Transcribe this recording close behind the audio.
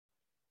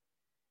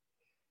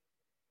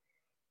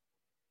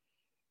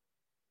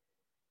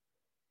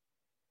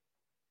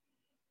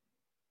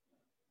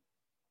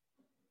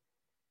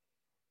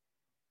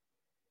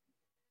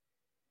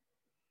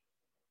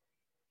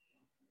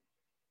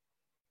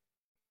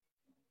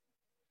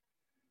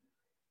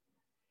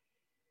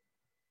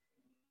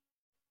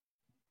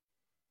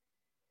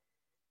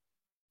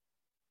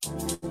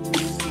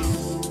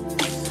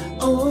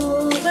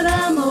Oh, but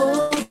I'm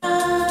over.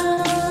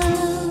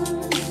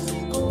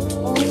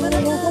 Oh, but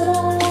I'm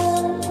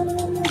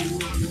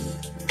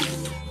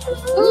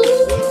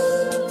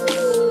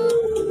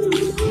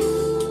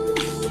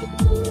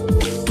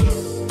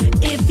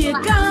If you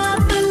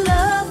got the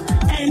love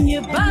and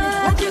you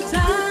bide your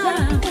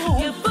time,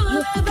 you're full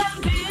of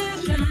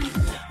ambition,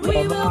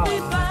 we will be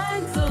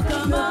fine, so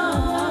come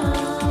on.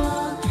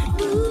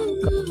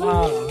 Come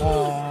on.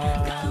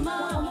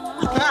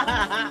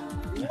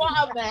 What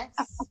a mess.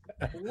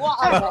 What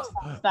a mess,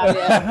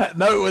 Stallion.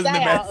 No, it wasn't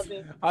Stay a out mess. of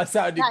it. I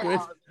sounded Stay good.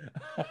 out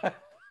of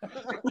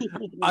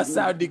I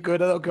sounded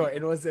good. I don't care what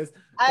anyone says.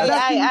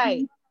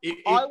 Hey.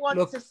 I want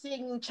look, to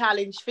sing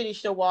challenge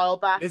finished a while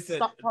back. Listen.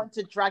 Stop trying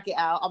to drag it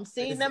out. I'm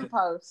seeing them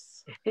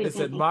posts.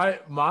 Listen,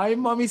 my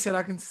mommy said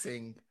I can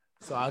sing,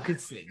 so I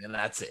could sing, and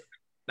that's it.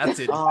 That's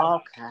it. Oh,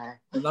 okay.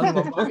 As long as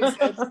my mommy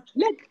said,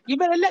 You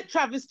better let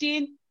Travesty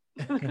in.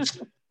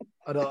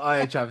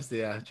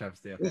 Travesty,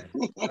 okay.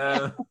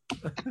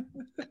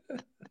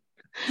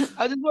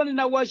 I just want to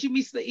know why she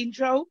missed the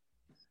intro.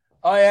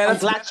 Oh yeah, I'm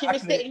glad she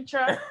missed the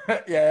intro.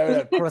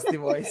 Yeah, crusty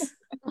voice.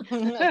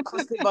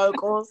 Crusty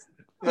vocals.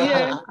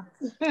 Yeah.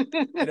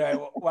 Anyway,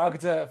 welcome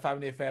to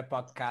Family Affair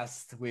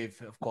Podcast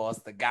with, of course,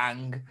 the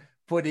gang,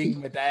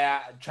 Pudding,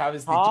 Medea, and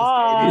Travesty.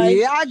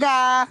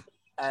 Yaga.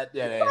 Why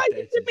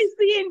did you miss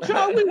the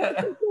intro? We were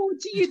looking forward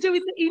to you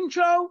doing the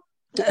intro.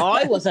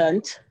 I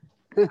wasn't.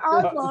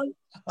 I was.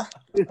 I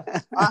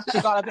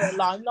actually got a bit of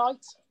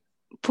limelight.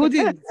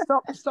 Pudding,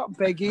 stop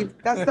begging.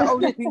 That's the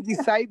only thing you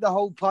say the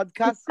whole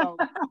podcast. So.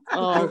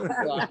 Oh,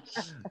 gosh.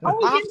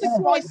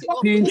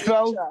 The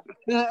intro.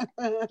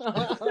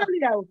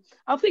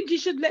 I think you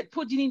should let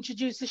Pudding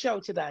introduce the show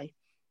today.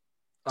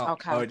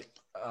 Okay. All right,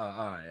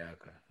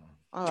 okay.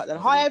 All right, then.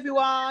 Hi,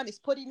 everyone. It's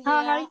Pudding here.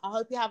 Hi. I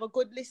hope you have a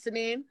good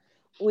listening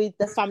with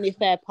the Family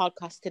Affair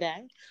podcast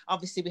today.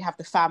 Obviously, we have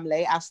the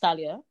family, our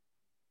Stallion.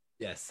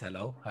 Yes,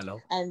 hello.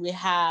 And we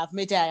have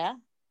Medea.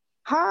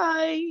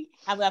 Hi.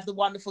 And we have the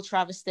wonderful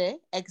Travesty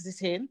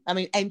entering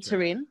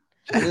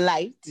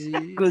late.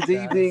 Good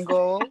evening,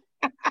 all.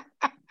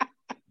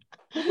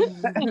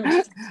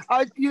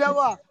 You know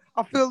what?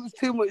 I feel there's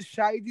too much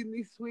shade in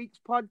this week's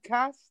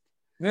podcast.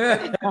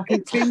 If I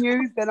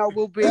continue, then I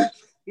will be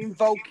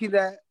invoking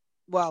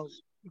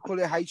you call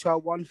it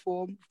HR1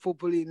 form for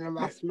bullying and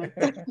harassment.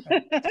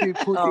 To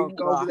Pudding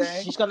over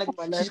there. She's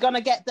gonna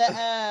get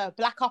the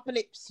Black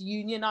Apocalypse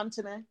Union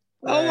onto me.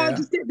 I'll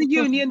just get the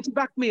union to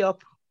back me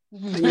up.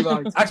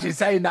 Actually,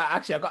 saying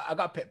that, I got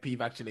a pet peeve.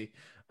 Actually,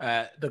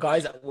 the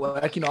guys at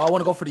work, I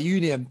want to go for the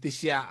union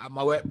this year at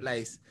my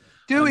workplace.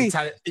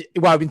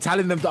 I've been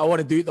telling them that I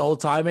want to do it the whole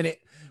time, innit?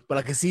 But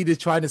I can see they're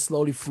trying to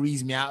slowly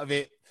freeze me out of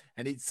it,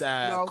 and it's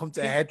come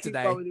to a head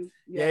today.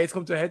 Yeah, it's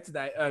come to a head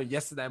today.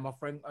 Yesterday, my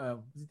friend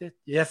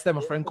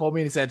called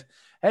me and he said,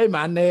 "Hey,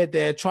 man,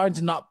 they're trying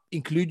to not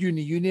include you in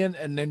the union."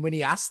 And then when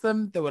he asked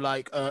them, they were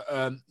like,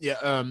 and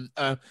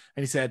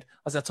he said,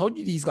 "I told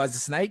you these guys are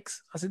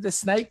snakes." I said, "They're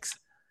snakes."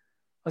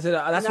 I said,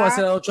 "That's why I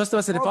said I don't trust them."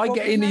 I said, "If I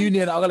get in the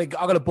union, I'm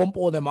gonna bump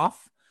all them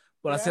off."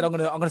 But I said, "I'm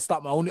gonna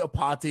start my own little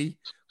party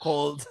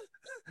called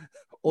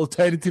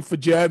Alternative for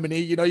Germany."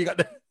 You got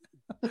the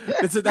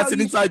that's an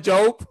inside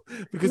joke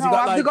because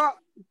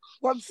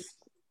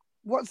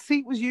what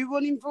seat was you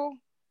running for?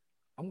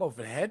 I'm going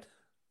for the head.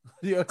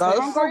 You can't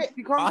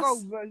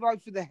go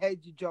right for the head,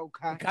 you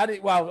joker.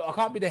 Well, I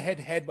can't be the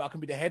head, but I can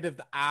be the head of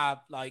the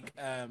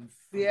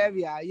the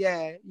area.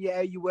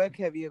 Yeah, you work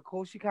area, of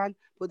course you can.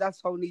 But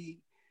that's only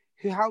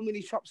how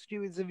many shop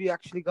stewards have you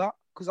actually got?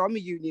 Because I'm a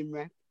union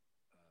rep.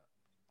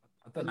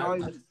 I don't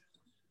know.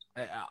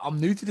 I'm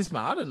new to this,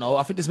 man. I don't know.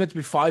 I think there's meant to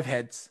be 5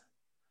 heads.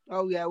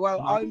 Oh yeah,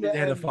 well I'm the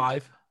head of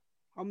 5.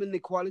 I'm an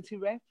equality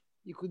rep.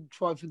 You could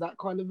try for that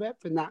kind of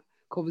rep, and that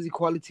covers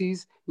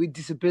equalities with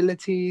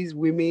disabilities,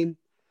 women,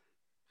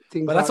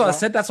 things. But that's what I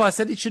said. That's why I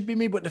said it should be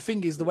me. But the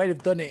thing is, the way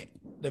they've done it,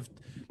 they've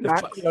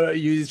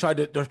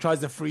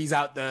tried to freeze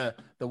out the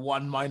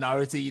one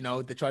minority.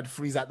 They tried to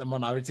freeze out the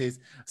minorities,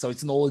 so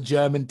it's an all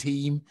German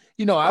team.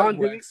 You know how it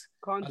works.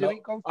 Can't do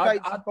it. Go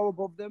straight. Go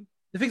above them.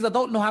 The thing is, I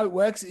don't know how it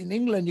works in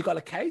England. You got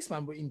a case,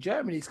 man, but in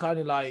Germany, it's kind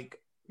of like.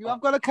 You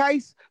have got a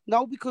case?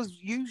 No, because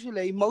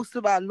usually most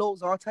of our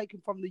laws are taken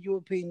from the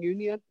European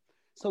Union.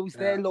 So it's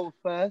their law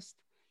first.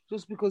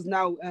 Just because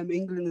now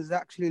England has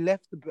actually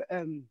left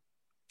the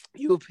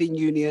European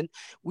Union,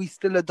 we're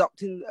still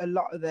adopting a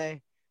lot of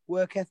their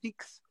work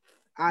ethics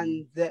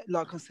and,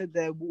 like I said,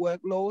 their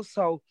work laws.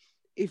 So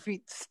if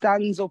it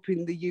stands up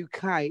in the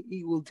UK,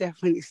 it will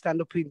definitely stand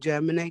up in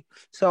Germany.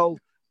 So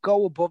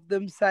go above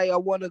them. Say, I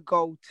want to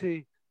go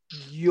to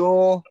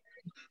your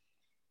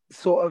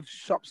sort of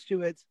shop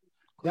steward.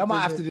 Yeah, I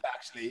might have to do that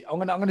actually. I'm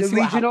gonna the see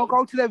regional.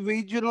 Go to the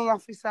regional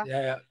officer.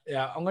 Yeah.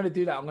 I'm gonna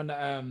do that. I'm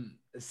gonna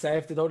say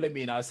if they don't let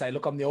me in, I'll say,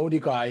 look, I'm the only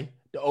guy,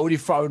 the only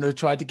foreigner who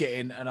tried to get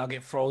in, and I'll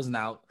get frozen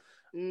out.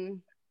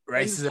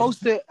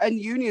 Racism. And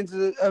unions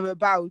are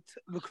about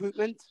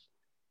recruitment.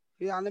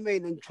 You know what I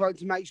mean? And trying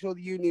to make sure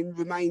the union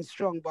remains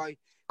strong by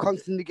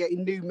constantly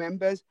getting new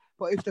members.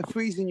 But if they're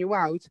freezing you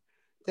out,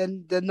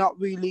 then they're not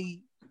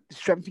really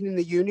strengthening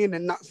the union,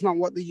 and that's not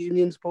what the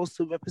union's supposed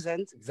to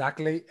represent.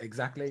 Exactly.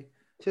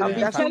 So I'm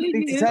that's telling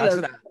something to you,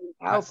 tell us.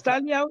 I'll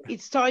tell you,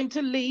 it's time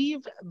to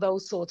leave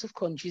those sort of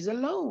countries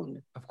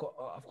alone.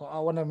 I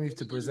want to move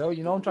to Brazil.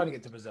 You know, I'm trying to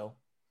get to Brazil.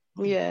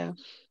 Yeah.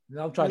 You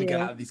know, I'm trying to get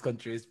out of these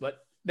countries,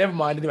 but never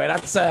mind. Anyway,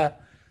 that's a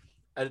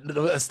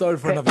story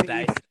for another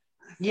day.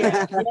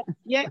 Yeah.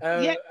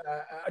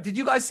 Did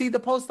you guys see the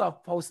post I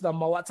posted on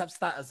my WhatsApp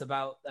status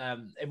about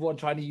everyone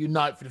trying to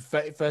unite for the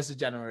 31st of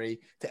January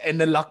to end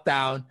the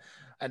lockdown?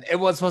 And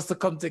everyone's supposed to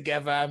come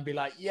together and be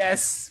like,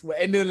 yes, we're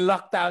ending the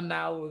lockdown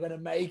now. We're going to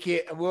make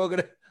it. And we're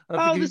going to...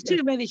 Oh, there's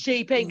too many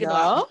sheep. Ain't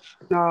gonna.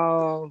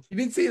 No. You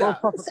didn't see that?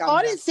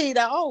 I didn't see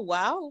that. Oh,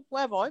 wow.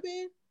 Where have I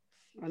been?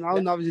 I know,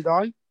 never did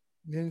I. You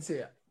didn't see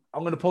it?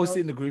 I'm going to post it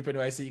in the group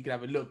anyway so you can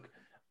have a look.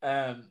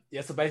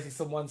 So basically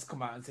someone's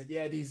come out and said,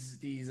 yeah, these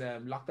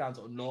lockdowns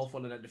are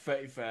unlawful, and at the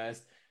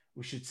 31st,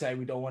 we should say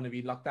we don't want to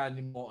be locked down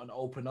anymore and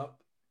open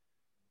up.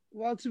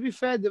 Well, to be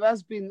fair, there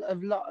has been a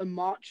lot of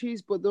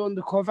marches, but they're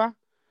undercover.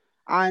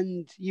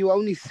 And you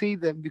only see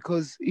them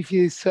because if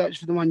you search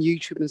for them on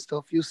YouTube and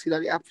stuff, you'll see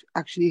that it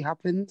actually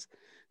happens,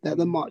 that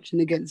they're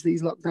marching against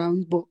these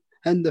lockdowns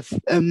and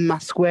the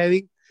mask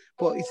wearing.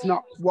 But it's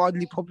not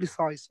widely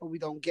publicised, so we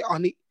don't get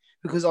on it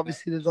because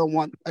obviously they don't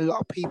want a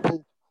lot of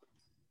people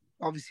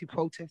obviously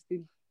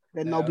protesting.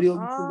 Then nobody will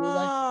do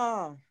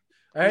that.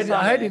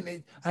 I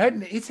heard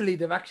in Italy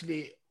they've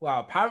actually,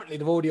 apparently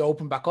they've already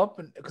opened back up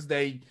because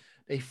they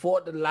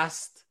fought the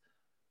last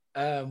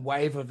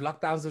wave of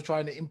lockdowns they're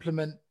trying to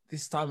implement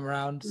this time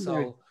around.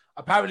 So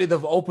apparently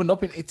they've opened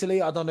up in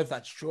Italy. I don't know if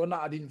that's true or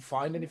not. I didn't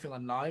find anything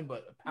online,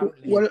 but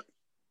apparently.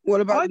 What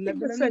about the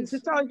Netherlands?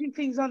 Sensitizing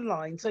things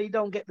online so you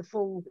don't get the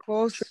full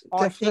course.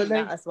 I think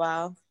that as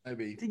well.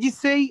 Maybe. Did you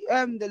see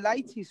the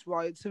latest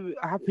riots are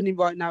happening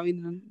right now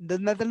in the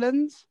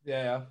Netherlands?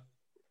 Yeah.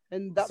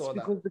 And that's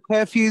because the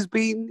curfew's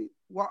been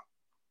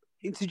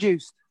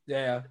introduced.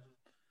 Yeah.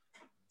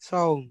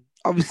 So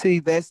obviously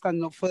they're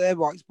standing up for their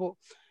rights, but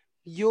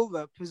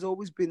Europe has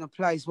always been a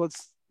place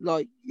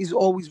is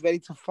always ready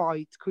to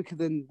fight quicker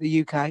than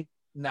the UK.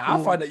 Now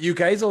I find that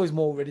UK is always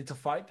more ready to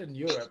fight than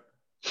Europe.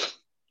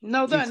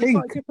 No, they're only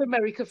fight if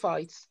America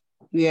fights.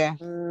 Yeah.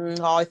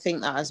 I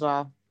think that as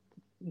well.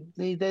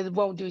 They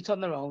won't do it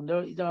on their own.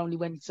 They're only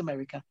when it's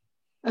America.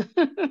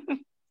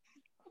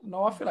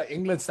 No, I feel like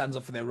England stands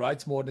up for their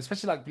rights more,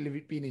 especially like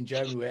being in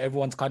Germany where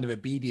everyone's kind of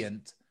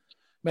obedient.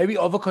 Maybe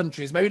other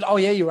countries, you're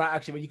right,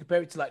 actually, when you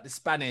compare it to like the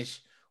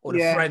Spanish or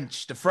the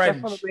French.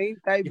 Definitely.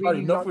 They really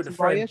enough with the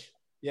French.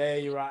 Yeah,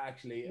 you're right,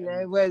 actually.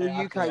 Yeah, where the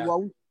UK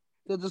won't.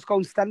 They'll just go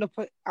and stand up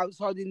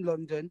outside in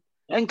London.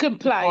 And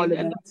complain.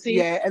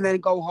 And then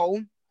go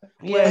home.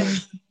 Yeah.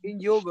 Whereas in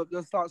Europe,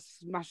 they'll start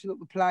smashing up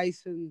the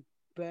place and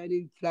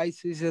burning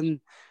places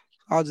and,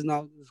 I don't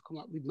know, just come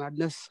up with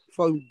madness.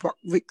 Throwing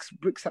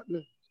bricks at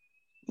the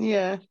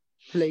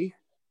police.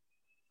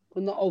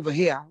 But not over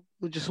here.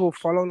 We'll just all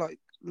follow like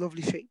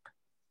lovely sheep.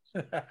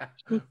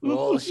 We're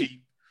all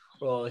sheep.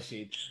 All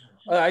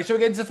right, shall we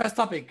get into the first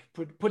topic?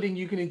 Pudding,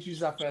 you can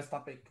introduce our first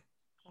topic.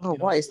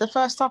 What is the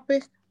first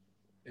topic?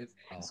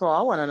 That's what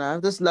I want to know.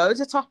 There's loads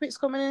of topics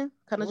coming in.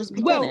 Can I just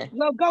begin it?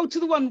 Well, go to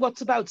the one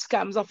what's about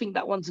scams. I think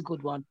that one's a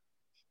good one.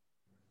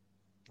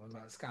 What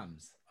about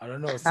scams? I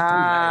don't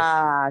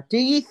know. Do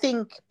you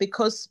think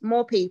because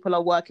more people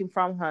are working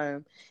from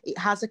home, it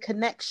has a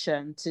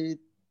connection to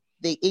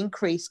the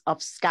increase of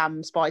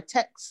scams by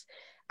text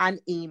and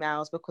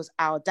emails because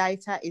our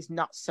data is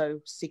not so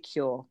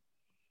secure?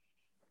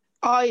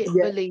 I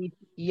believe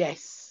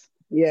yes.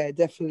 Yeah,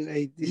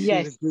 definitely.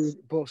 This is a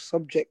good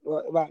subject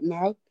right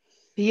now.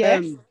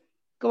 Yes.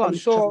 Go on. I'm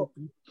sure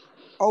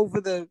over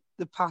the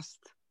past,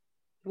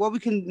 we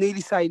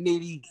can say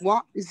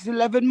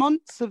 11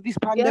 months of this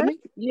pandemic?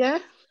 Yeah.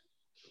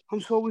 I'm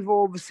sure we've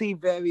all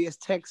received various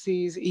texts,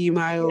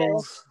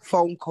 emails,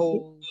 phone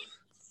calls,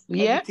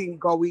 everything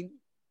going.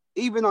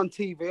 Even on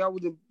TV, I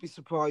wouldn't be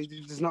surprised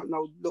if there's not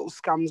no little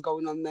scams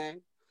going on there.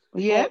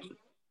 Yeah. But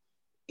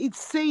it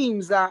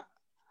seems that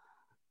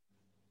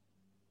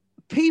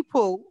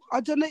people,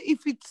 I don't know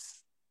if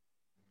it's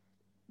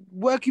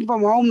working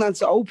from home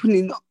that's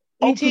opening.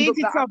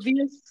 It's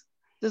obvious.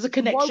 There's a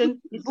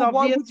connection.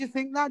 Why would you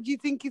think that? Do you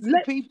think it's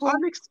the people?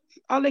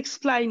 I'll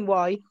explain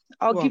why.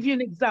 I'll give you an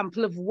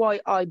example of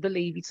why I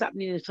believe it's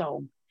happening at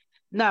home.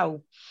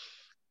 Now,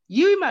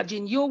 you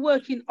imagine you're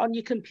working on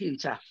your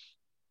computer.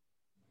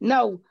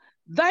 Now,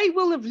 they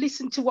will have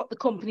listened to what the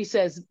company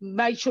says.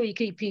 Make sure you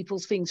keep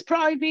people's things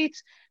private.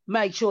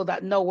 Make sure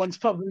that no one's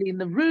probably in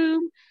the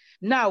room.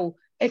 Now,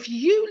 if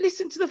you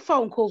listen to the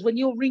phone calls when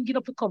you're ringing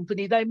up a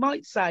company, they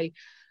might say,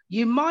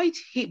 you might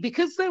hear,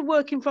 because they're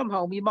working from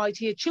home, you might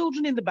hear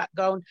children in the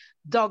background,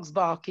 dogs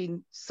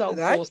barking, so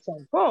forth,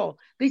 so forth.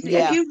 If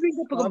you ring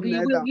up a company,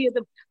 you will hear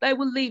them. They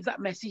will leave that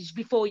message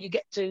before you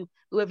get to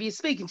whoever you're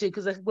speaking to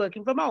because they're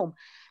working from home.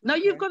 Now,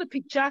 you've got a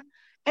picture.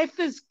 If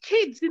there's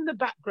kids in the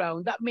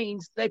background, that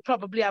means they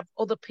probably have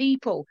other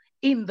people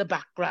in the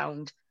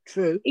background.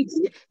 True. It's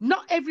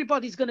not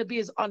everybody's going to be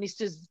as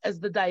honest as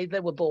the day they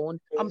were born.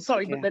 I'm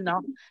sorry, but they're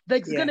not.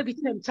 There's going to be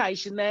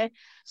temptation there.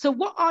 So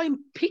what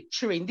I'm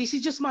picturing, this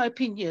is just my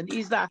opinion,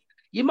 is that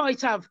you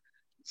might have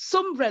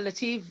some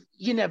relative,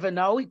 you never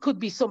know. It could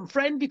be some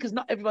friend, because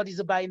not everybody's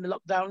obeying the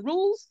lockdown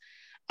rules.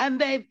 And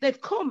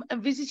they've come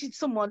and visited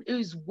someone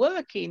who's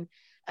working,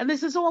 and they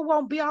says, oh, I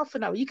won't be out for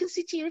now. You can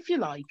sit here if you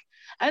like.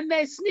 And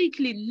they're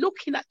sneakily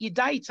looking at your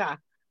data.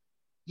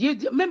 You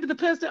remember, the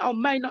person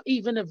may not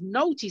even have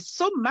noticed.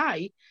 Some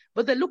may,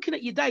 but they're looking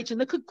at your data,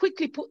 and they could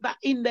quickly put that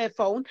in their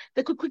phone.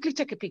 They could quickly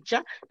take a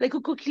picture. They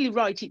could quickly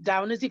write it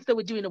down as if they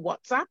were doing a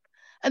WhatsApp,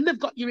 and they've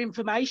got your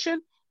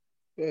information.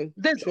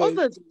 There's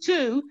others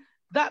too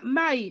that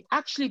may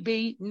actually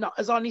be not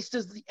as honest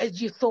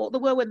as you thought they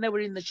were when they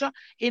were in the shop,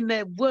 in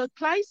their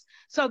workplace.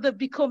 So they've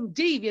become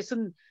devious,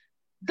 and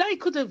they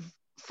could have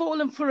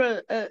fallen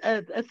for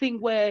a thing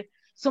where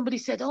somebody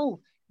said, oh,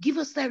 give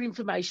us their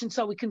information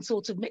so we can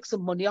sort of make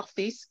some money off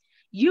this.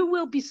 You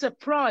will be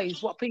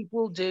surprised what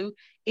people will do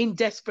in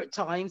desperate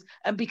times,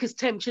 and because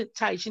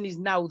temptation is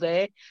now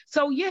there.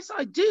 So yes,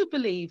 I do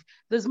believe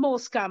there's more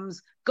scams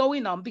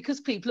going on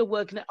because people are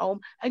working at home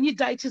and your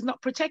data is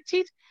not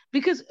protected.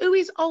 Because who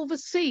is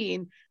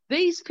overseeing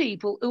these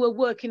people who are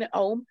working at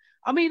home?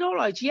 I mean, all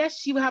right,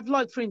 yes, you have,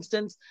 like, for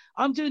instance,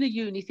 I'm doing a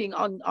uni thing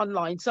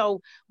online.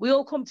 So we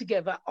all come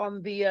together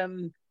on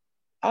the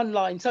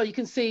online, so you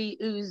can see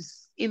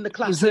who's in the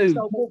classroom,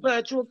 so more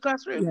virtual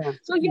classroom.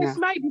 So yes,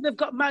 maybe they've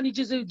got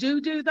managers who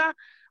do that,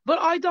 but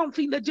I don't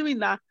think they're doing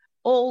that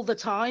all the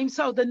time.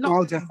 So they're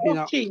not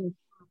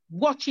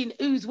watching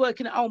who's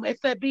working at home.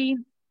 If they're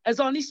being as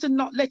honest and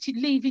not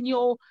leaving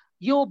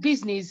your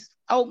business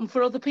open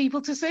for other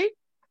people to see.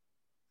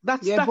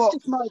 That's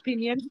just my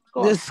opinion.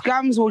 The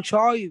scams which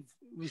I've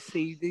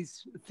received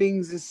is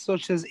things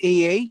such as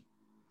EE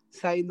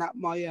saying that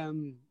my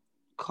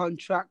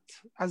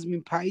contract has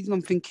been paid, and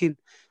I'm thinking,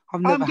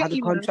 I've never had a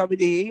contract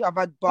with EE. I've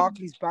had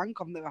Barclays Bank.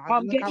 I've never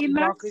had an account with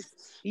Barclays.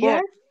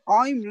 Yeah. But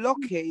I'm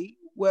lucky,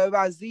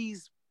 whereas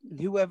these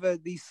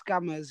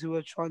scammers who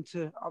are trying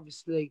to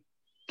obviously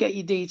get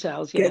your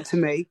details, get to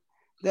me,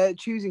 they're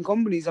choosing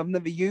companies I've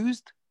never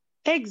used.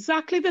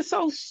 Exactly. They're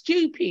so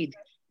stupid.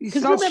 It's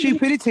not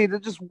stupidity. They're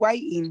just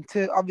waiting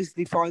to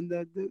obviously find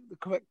the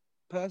correct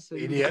person.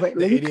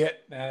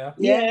 Idiot.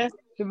 Yeah.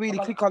 To really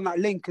click on that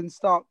link and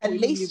start. At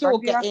least you're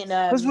getting.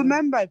 Because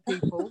remember,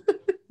 people,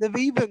 they've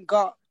even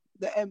got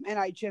the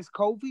NHS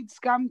COVID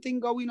scam thing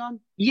going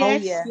on.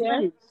 Yes.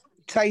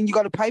 Saying you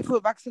got to pay for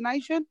a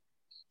vaccination.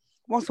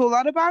 What's all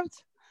that about?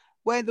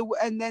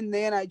 And then the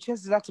NHS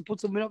has had to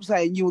put something up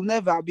saying you will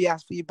never be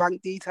asked for your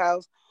bank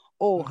details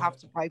or have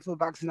to pay for a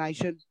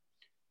vaccination.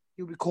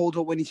 You'll be called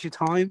up when it's your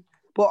time.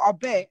 But I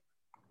bet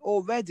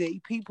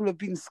already people have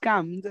been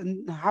scammed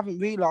and haven't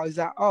realised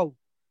that,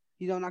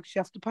 you don't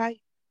actually have to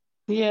pay.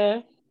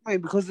 Yeah. I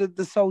mean, because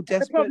they're so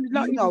desperate. You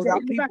know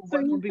that people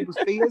work on people's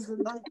fears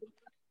and that.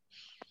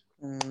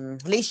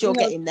 At least you're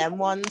getting them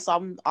ones.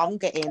 I'm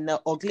getting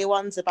the ugly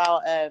ones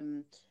about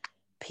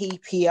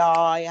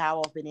PPI,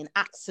 how I've been in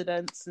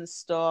accidents and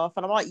stuff.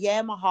 And I'm like,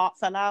 yeah, my heart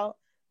fell out.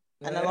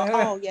 And they're like,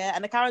 oh, yeah.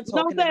 And the Karen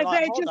talking, and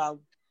like, hold on.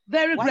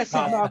 They're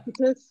aggressive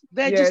marketers.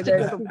 They're just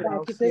aggressive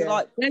marketers. Yeah.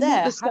 Like, they're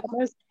not the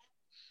scammers.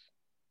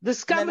 The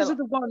scammers are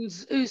the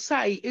ones who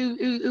say,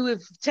 who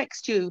have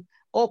texted you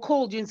or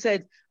called you and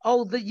said,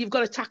 you've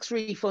got a tax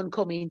refund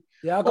coming.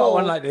 Yeah, I got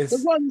one like this.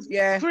 The ones,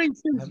 for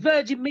instance,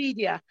 Virgin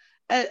Media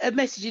are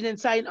messaging and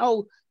saying,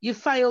 you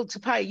failed to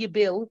pay your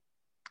bill,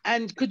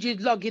 and could you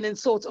log in and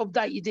sort of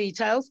update your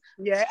details?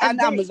 Yeah,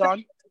 and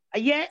Amazon.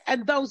 Yeah,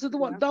 and those are the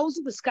ones. Those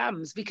are the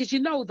scams, because you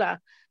know that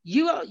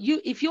you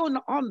if you're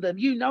not on them,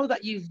 you know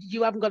that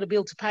you haven't got a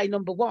bill to pay.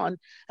 Number one,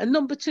 and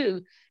number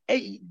two,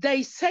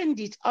 they send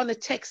it on a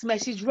text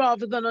message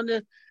rather than on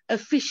a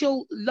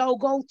official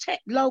logo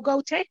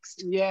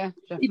text. Yeah,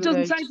 definitely. It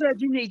doesn't say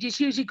Virgin Media. It's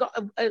usually got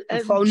a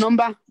phone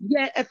number.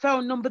 Yeah, a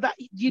phone number that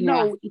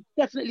know it's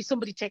definitely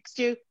somebody texts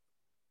you.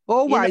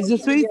 Always, the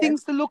three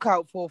things to look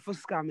out for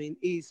scamming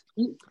is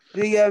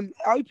the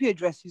IP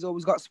address has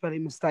always got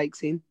spelling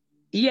mistakes in.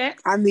 Yeah.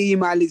 And the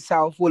email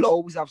itself will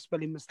always have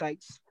spelling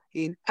mistakes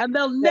in. And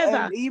they'll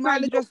never. The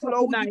email address will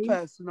always be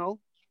personal.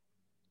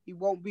 It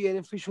won't be an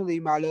official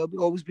email. It'll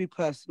always be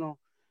personal.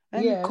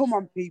 And come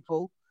on,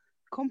 people.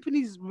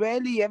 Companies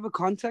rarely ever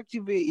contact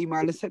you via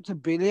email except to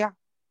bill you.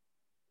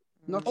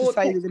 Not to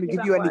say they're going to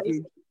give you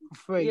anything for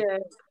free. Yeah.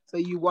 So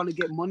you want to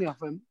get money off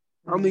them.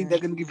 I mean, they're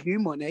going to give you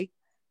money.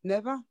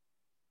 Never.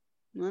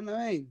 No,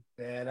 no.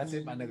 Yeah, that's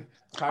it, man.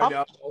 Currently,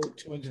 I'm owed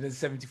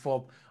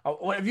 274.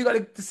 Have you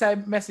got the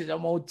same message?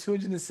 I'm owed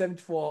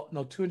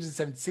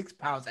 276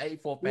 pounds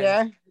 84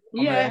 pence.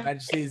 Yeah.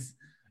 And she's,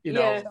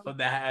 for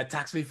the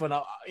tax refund.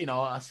 I think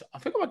I'm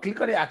gonna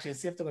click on it actually and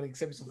see if they're gonna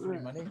accept me some free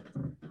money.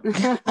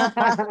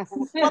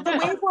 Well, the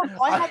weird one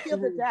I had the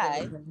other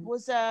day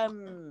was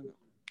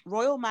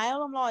Royal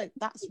Mail. I'm like,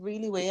 that's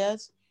really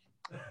weird.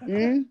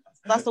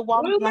 That's the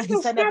one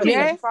place I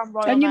never from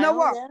Royal Mail. And you know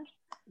what?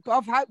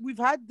 But we've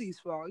had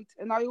these, right?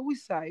 And I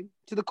always say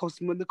to the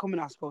customer when they come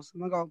and ask us,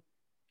 and I go,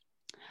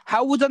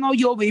 How would I know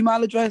your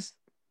email address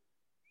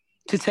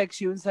to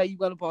text you and say you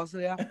got a parcel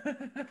here?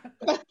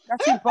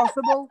 That's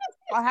impossible.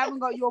 I haven't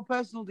got your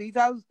personal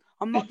details.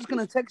 I'm not just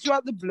going to text you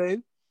out the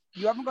blue.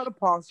 You haven't got a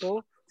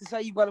parcel to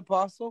say you've got a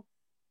parcel.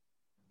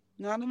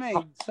 You know what I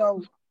mean?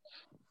 So,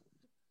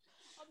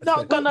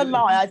 Not gonna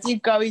lie, I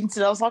did go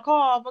into. I was like, "Oh,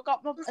 I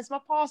got my as my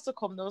parcel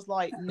come." There was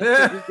like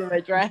nothing with your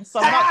address.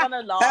 I'm not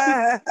gonna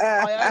lie.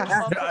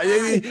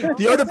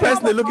 The other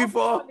person they're looking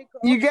for.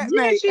 you get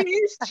Yeah, me? she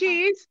is.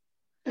 She is.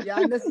 You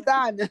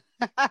understand?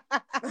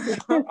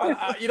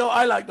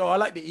 I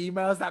like the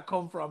emails that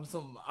come from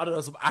some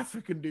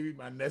African dude,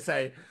 man. They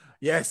say,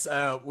 yes,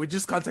 we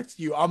just contacted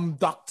you. I'm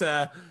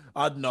Dr.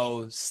 I don't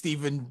know,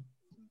 Stephen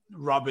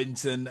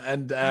Robinson,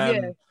 and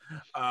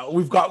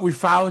we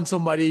found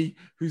somebody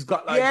who's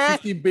got like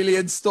 15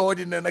 billion stored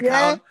in an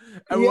account,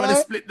 and we want to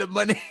split the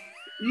money.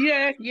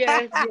 Yeah.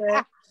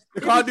 They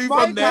can't do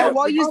from there.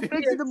 Why are you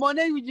splitting the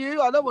money with you?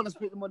 I don't want to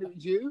split the money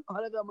with you.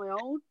 I'll have it on my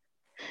own.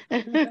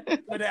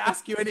 When they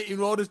ask you in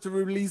order to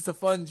release the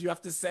funds, you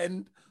have to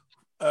send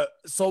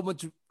so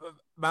much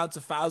amounts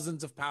of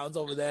thousands of pounds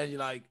over there, and you're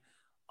like,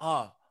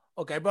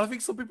 okay. But I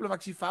think some people have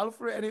actually filed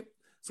for it, and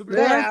some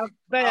people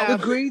They're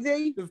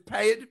greedy.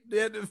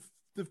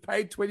 They've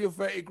paid 20 or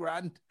 30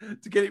 grand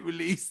to get it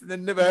released, and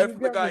then never heard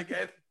from the guy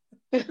again.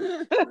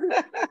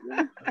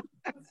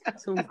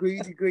 Some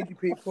greedy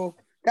people.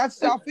 I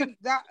think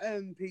that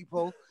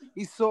people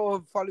is sort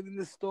of following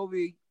the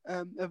story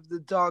of the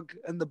dog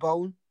and the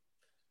bone.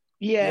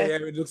 Yeah.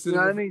 It looks You know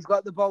what I mean? He's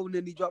got the bone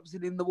and he drops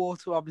it in the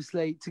water,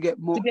 obviously, to get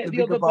To get the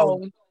bigger other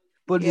bone.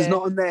 But there's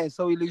nothing there,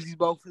 so he loses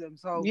both of them.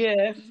 So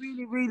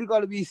you really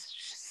got to be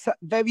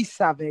very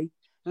savvy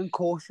and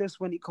cautious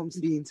when it comes to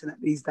the internet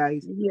these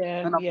days.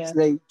 Yeah, and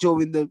obviously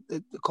during the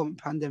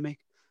current pandemic,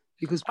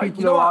 because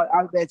people are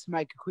out there to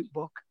make a quick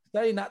buck.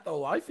 Saying that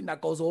though, I think that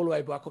goes all the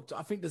way back up to.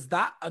 I think there's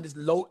that, and there's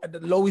at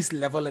the lowest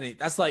level in it.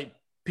 That's like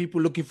people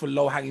looking for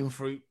low hanging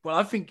fruit. But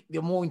I think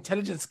the more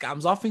intelligent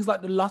scams are things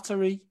like the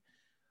lottery.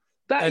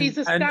 That is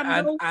a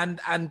scam,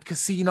 and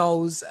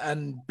casinos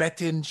and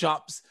betting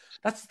shops.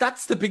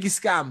 That's the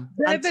biggest scam.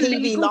 They're And the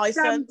TV legal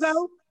license. scams,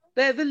 though.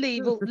 They're the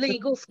legal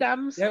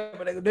scams. Yeah,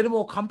 but they're the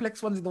more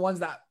complex ones, are the ones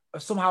that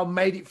have somehow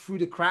made it through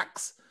the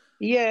cracks.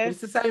 Yeah, But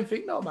it's the same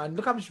thing, though, man.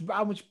 Look how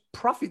much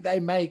profit they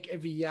make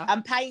every year.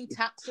 And paying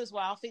tax as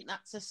well. I think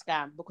that's a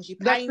scam because you're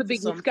that's paying the for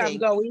biggest something scam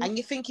going. and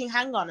you're thinking,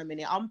 hang on a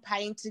minute, I'm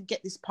paying to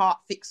get this part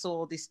fixed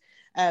or this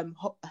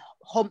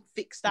hump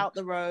fixed out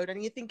the road,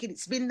 and you're thinking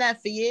it's been there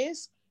for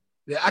years.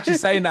 They're actually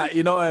saying that,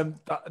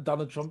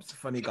 Donald Trump's a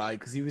funny guy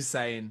because he was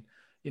saying,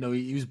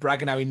 he was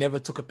bragging how he never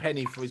took a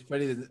penny for his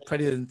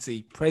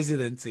presidency.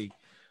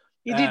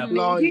 You didn't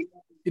need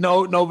it.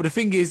 No, but the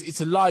thing is,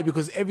 it's a lie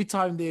because every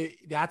time they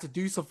had to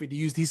do something, they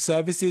used his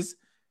services,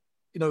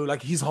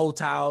 like his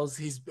hotels,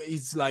 his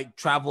like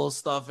travel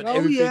stuff and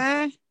everything.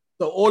 Yeah.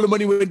 So all the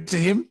money went to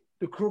him.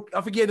 The crook,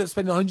 I think he ended up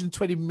spending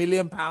 120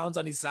 million pounds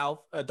on himself,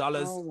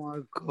 dollars. Oh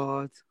my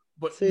God.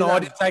 But See I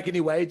that? didn't take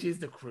any wages,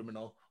 the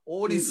criminal.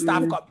 All his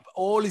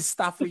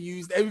staff were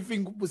used.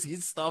 Everything was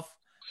his stuff.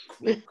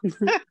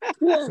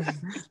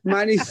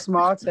 Man, he's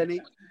smart, isn't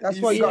he? That's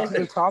why he got to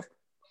the top.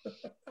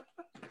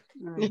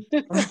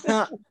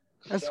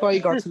 That's why he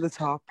got to the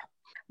top.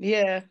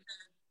 Yeah,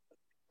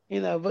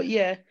 but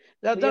I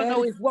don't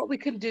know if what we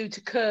can do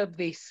to curb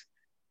this.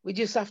 We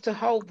just have to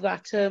hope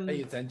that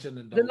Pay attention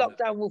and the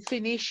lockdown will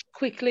finish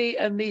quickly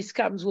and these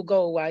scams will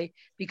go away.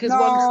 Because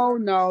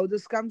no, the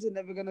scams are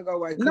never going to go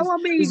away. No, I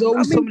mean, there's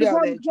always somebody the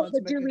out there ones trying what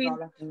to make they're a doing,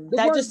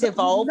 dollar. They just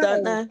evolve,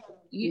 don't they?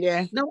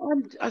 Yeah. No,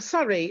 I'm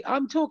sorry.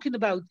 I'm talking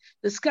about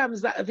the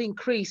scams that have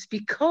increased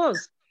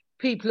because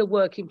people are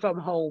working from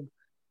home.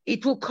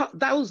 It will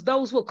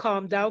those will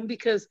calm down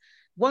because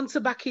once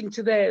they're back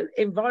into their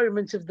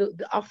environment of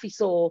the office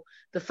or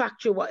the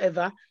factory or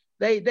whatever,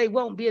 they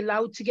won't be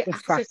allowed to get The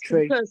access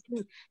factory. to the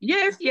person.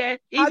 Yeah.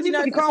 How do you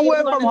know You can't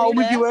work from home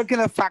if you work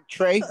in a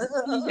factory.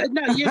 No,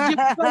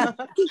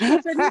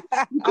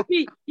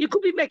 you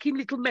could be making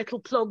little metal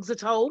plugs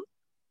at home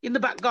in the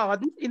back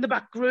garden, in the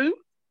back room.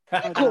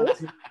 I doubt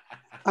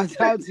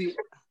it.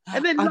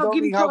 And then I don't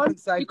logging think health time. and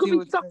safety You could be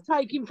would stock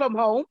taking from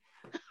home.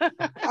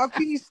 How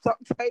can you stop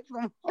tape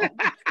from home?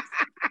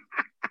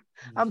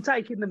 I'm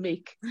taking the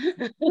mic.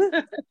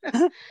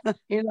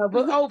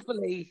 But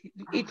hopefully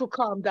it will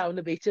calm down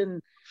a bit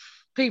and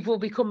people will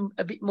become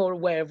a bit more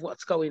aware of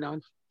what's going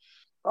on.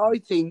 I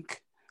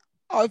think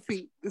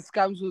the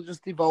scams will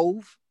just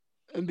evolve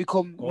and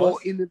become more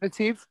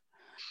innovative.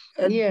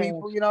 And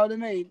people, you know what I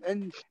mean?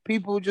 And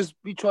people will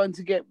just be trying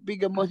to get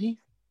bigger money.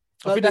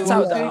 I think that's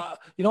I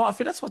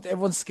think that's what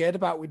everyone's scared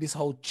about with this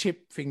whole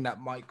chip thing that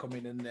might come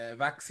in and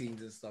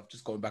vaccines and stuff.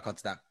 Just going back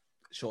onto that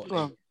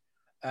shortly.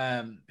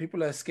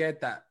 People are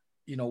scared that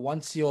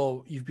once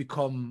you've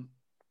become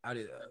how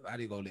do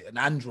you call it, an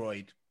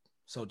android,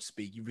 so to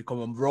speak, you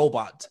become a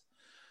robot,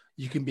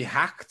 you can be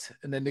hacked,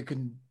 and then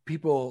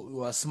people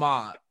who are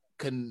smart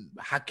can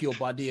hack your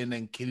body and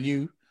then kill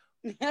you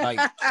like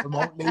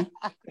remotely.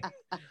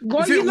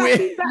 Why Is are it you weird?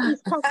 laughing? That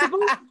is possible.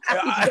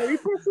 It's very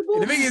possible.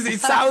 The thing is, it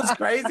sounds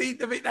crazy.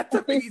 That's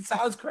the thing. It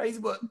sounds crazy,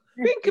 but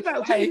Think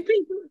about Hey. it.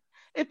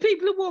 If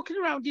people are walking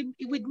around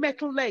with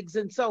metal legs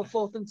and so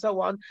forth and so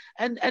on,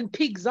 and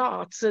pig's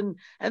arts and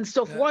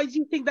stuff, Yeah. why do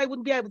you think they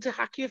wouldn't be able to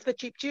hack you if they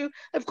chipped you?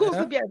 Of course,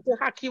 Yeah. they'd be able to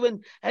hack you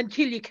and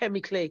kill you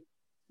chemically.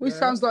 Which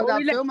sounds like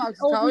that film out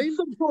or of with time.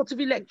 some sort of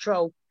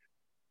electro.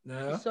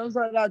 Yeah. It sounds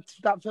like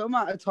that film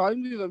out of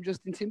time with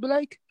Justin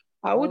Timberlake.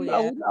 I wouldn't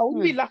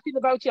be Hmm. laughing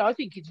about it. I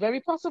think it's very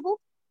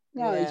possible.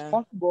 No, it's Yeah.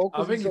 possible. I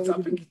 'cause think it's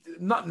already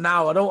not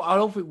now. I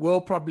don't think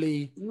we'll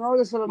probably no,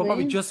 that's what I probably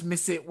mean. just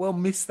miss it. We'll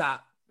miss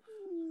that.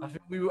 I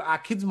think our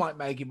kids might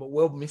make it, but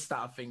we'll miss that.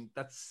 I think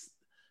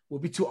we'll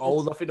be too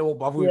old. I think it won't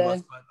bother with Yeah.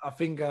 us. But I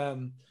think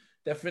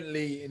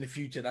definitely in the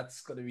future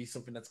that's going to be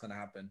something that's going to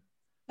happen.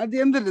 At the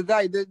end of the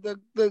day,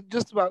 they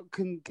just about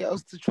can get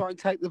us to try and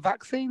take the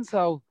vaccine.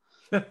 So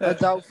I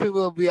don't think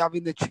we'll be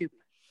having the chip.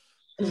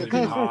 It's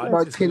gonna be hard.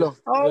 Like It's gonna- killer.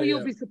 Oh, yeah, you'll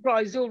yeah. be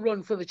surprised. You'll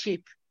run for the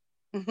chip.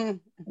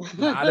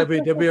 Nah,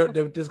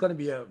 there's going to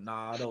be a.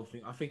 Nah, I don't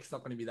think. I think it's not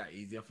going to be that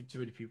easy. I think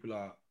too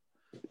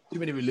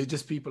many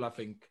religious people. I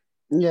think.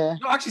 Yeah.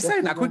 No, actually,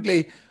 saying that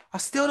Definitely. quickly, I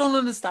still don't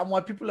understand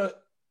why people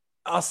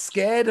are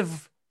scared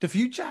of the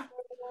future.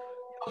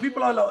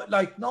 People are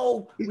like,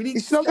 no, we need.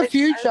 It's not the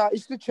future.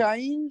 It's the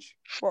change.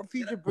 What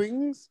future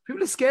brings.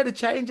 People are scared of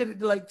change, and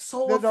they're like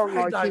so They don't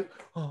afraid. like Like, it.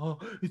 oh,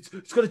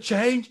 it's gonna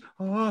change.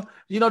 Oh.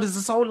 There's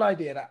this whole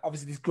idea that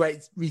obviously this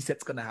great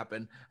reset's gonna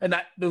happen, and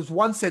that there's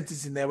one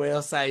sentence in there where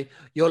they'll say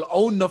you'll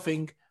own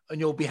nothing and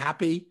you'll be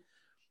happy,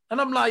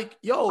 and I'm like,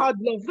 yo, I'd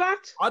love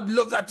that. I'd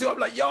love that too. I'm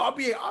like, yo,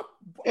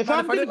 If man,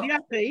 I'm going to be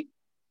happy,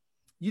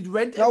 you'd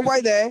rent. No everything. way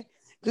there.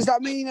 Does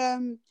that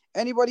mean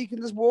anybody can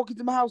just walk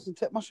into my house and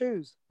take my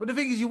shoes? But the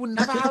thing is, you wouldn't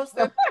have a house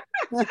then.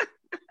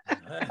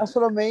 That's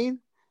what I mean.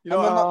 You know,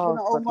 I'm not Oh,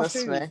 gonna own my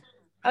goodness me. shoes.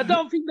 I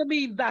don't think they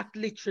mean that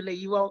literally.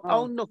 You won't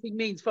Oh. own nothing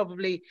means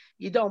probably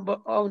you don't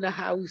own a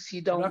house. You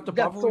you don't don't have to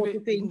that bother sort with of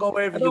it. You can thing. go I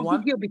wherever you don't want.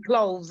 think you'll be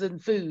clothes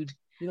and food.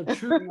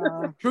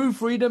 True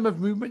freedom of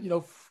movement.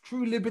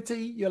 True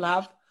liberty. You'll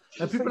have,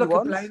 and That's people what are you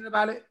want. complaining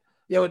about it.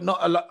 Yeah, but not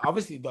a lot.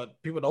 Obviously,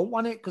 people don't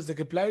want it because they're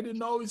complaining.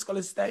 No, it's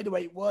gonna stay the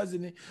way it was,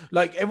 and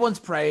like everyone's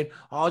praying.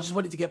 Oh, I just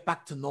want it to get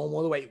back to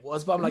normal the way it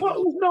was. But I'm like, What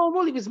was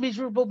normal? It was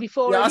miserable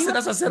before. yeah, anyway.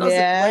 that's what I said. I Yeah,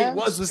 said the way it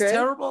was it's true.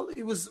 terrible.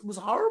 It was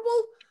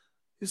horrible.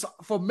 It's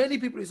for many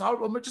people, it's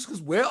horrible. But just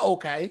because we're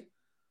okay,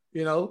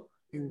 it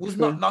was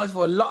not nice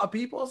for a lot of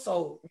people.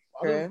 So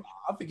I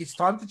think it's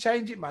time to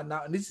change it, man.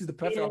 Now, and this is the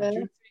perfect Yeah.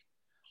 opportunity.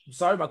 I'm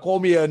sorry, man. Call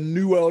me a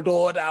New World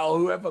Order or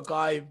whoever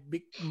guy,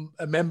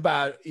 a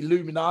member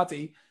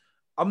Illuminati.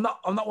 I'm not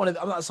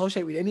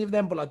associated with any of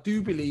them, but I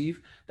do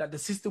believe that the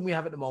system we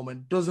have at the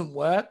moment doesn't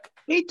work.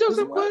 It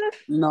doesn't work.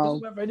 No.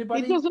 Doesn't work for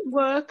anybody. It doesn't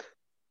work.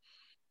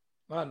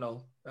 I don't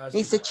know. That's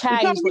It's a just-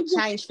 change, but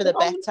change for the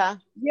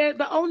better. Yeah,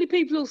 the only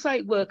people who say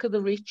it work are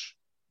the rich.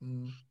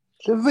 Mm.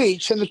 The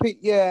rich and the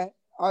people. Yeah,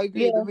 I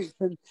agree. Yeah. The rich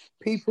and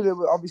people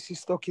who are obviously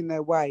stuck in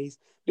their ways.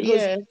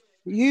 Because Yeah,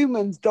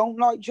 humans don't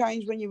like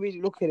change when you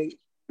really look at it.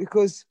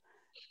 Because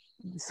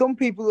some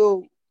people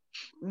will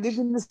live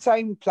in the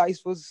same place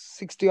for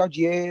 60 odd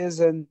years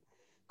and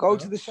go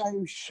to the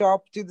same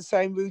shop, do the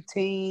same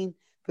routine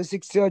for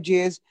 60 odd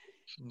years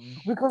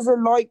because they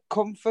like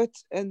comfort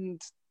and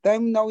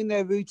them knowing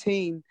their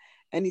routine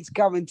and it's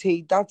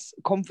guaranteed. That's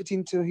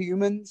comforting to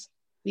humans.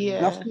 And I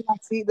yeah. think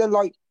that's it. They're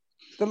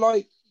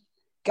like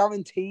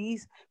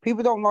guarantees.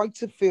 People don't like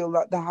to feel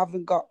that they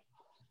haven't got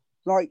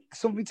like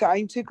something to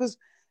aim to. Because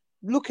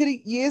look at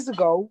it years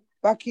ago,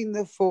 back in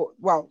the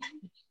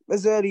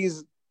as early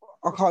as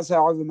I can't say I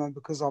remember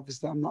because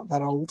obviously I'm not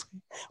that old.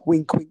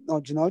 Wink, wink,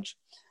 nudge, nudge.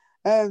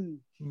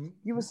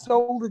 You were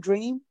sold a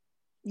dream.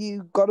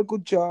 You got a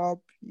good job.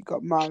 You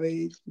got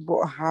married. You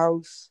bought a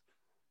house.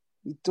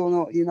 You done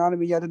all, you know what I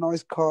mean? You had a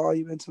nice car.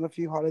 You went on a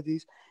few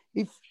holidays.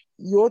 If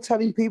you're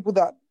telling people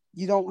that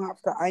you don't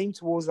have to aim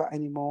towards that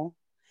anymore,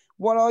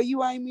 what are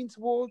you aiming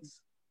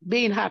towards?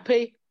 Being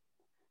happy.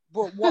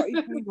 But what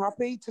is being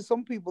happy? To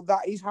some people,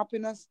 that is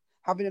happiness.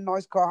 Having a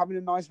nice car, having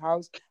a nice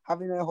house,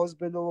 having a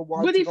husband or a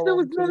wife. But to if go there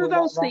was home to none or of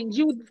those whatever. things,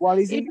 you would. What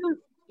is it?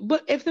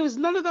 But if there was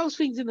none of those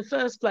things in the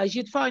first place,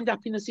 you'd find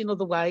happiness in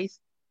other ways.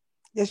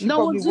 Yes, you No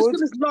probably one's just would.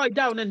 going to lie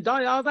down and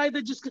die, are they?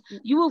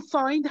 You will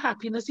find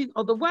happiness in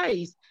other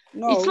ways.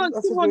 No, It's like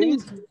that's someone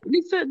agreed.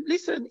 who's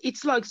listen.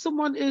 It's like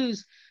someone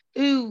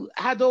who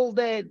had all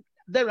their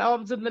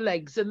arms and the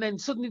legs, and then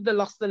suddenly they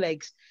lost the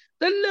legs.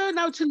 They learn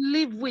how to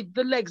live with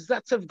the legs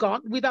that have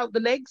gone without the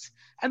legs,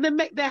 and then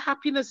make their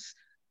happiness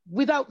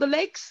without the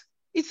legs.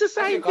 It's the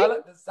same thing.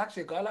 There's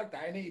actually a guy like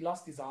that, and he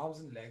lost his arms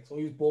and legs, or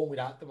he was born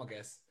without them, I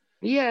guess.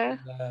 Yeah.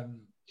 And,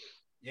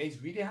 yeah,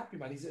 he's really happy,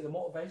 man. He's a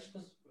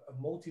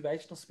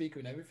motivational speaker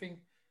and everything.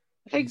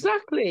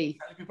 Exactly.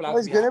 Telling people how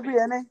There's to going to happy.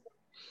 be any.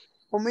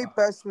 For me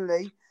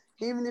personally,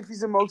 even if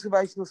he's a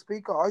motivational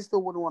speaker, I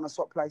still wouldn't want to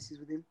swap places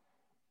with him.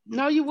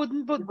 No, you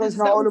wouldn't. But Because this-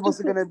 not that all was of us just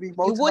are going to be You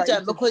motivated.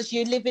 wouldn't, because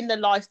you live in the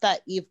life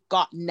that you've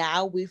got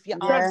now with your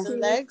arms and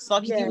legs.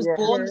 Like if Yeah. you was Yeah.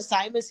 born the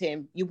same as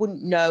him, you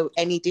wouldn't know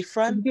any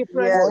different.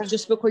 different. Yeah. But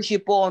just because you're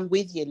born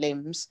with your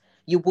limbs,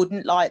 you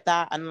wouldn't like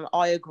that. And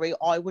I agree,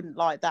 I wouldn't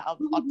like that.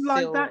 You I'd wouldn't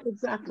like feel that,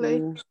 exactly.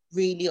 Mm.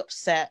 really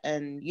upset,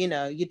 and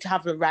you'd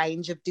have a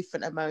range of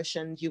different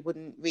emotions. You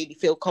wouldn't really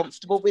feel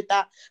comfortable with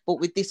that. But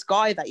with this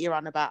guy that you're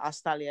on about,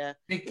 Astalia,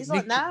 he's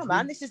like, nah,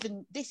 man, this is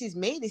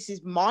me. This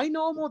is my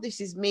normal. This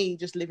is me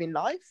just living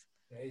life.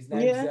 His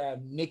name's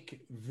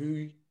Nick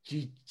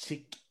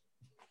Vujicic.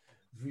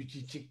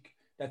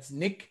 That's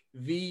Nick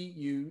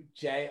Vujicic.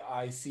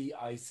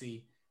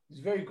 He's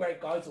a very great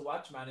guy to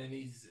watch, man, and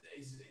he's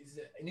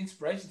an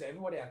inspiration to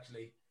everybody,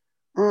 actually.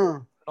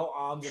 Mm. No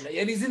arms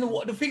and he's in the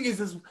water. The thing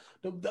is,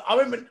 I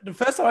remember the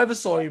first time I ever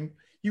saw him,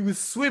 he was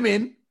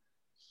swimming.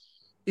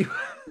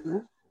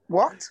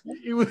 What?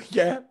 He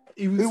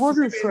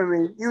wasn't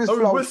swimming. He was no,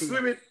 floating. he was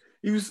swimming.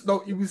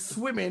 He was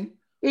swimming.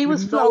 He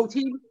was with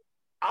floating.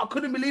 I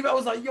couldn't believe it. I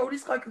was like, yo,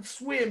 this guy can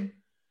swim.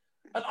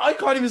 And I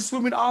can't even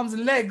swim with arms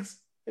and legs.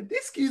 And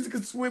this geezer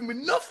can swim with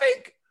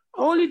nothing.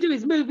 All you do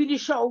is moving your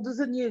shoulders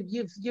and your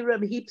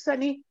hips,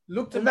 any.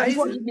 Looked And that's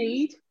what you amazing.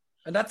 need.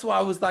 And that's why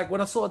I was like, when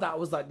I saw that, I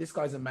was like, this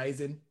guy's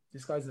amazing.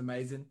 This guy's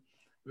amazing.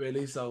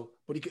 Really. So,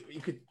 but he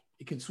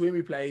can swim,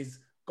 he plays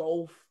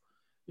golf,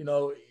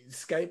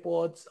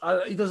 skateboards.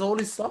 He does all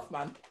this stuff,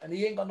 man. And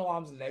he ain't got no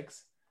arms and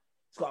legs.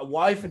 He's got a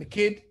wife and a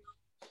kid.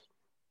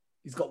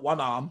 He's got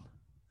one arm.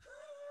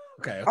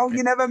 Okay. Oh,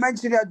 you never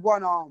mentioned he had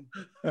one arm.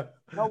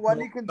 No one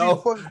he can do No.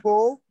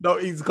 football. No,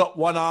 he's got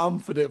one arm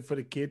for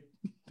the kid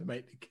to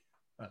make the kid.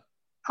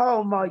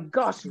 Oh my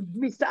gosh,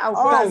 Mr. Oh.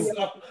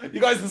 Alfred.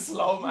 You guys are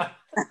slow, man.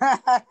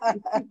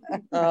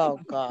 Oh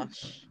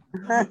gosh.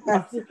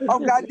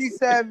 I'm glad this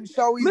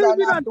show is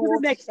Moving on on to the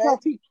next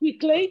topic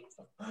quickly.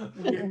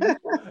 You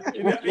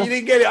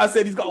didn't get it. I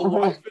said he's got a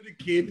wife and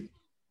a kid.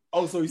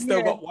 Oh, so he's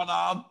still got one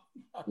arm.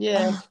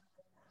 Yeah.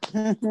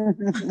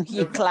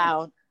 You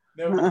clown.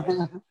 Never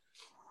mind.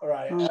 All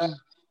right.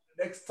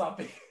 Next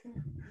topic.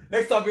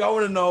 I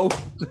want to know.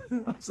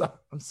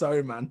 I'm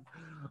sorry, man.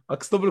 I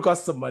stumbled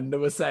across someone that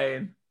was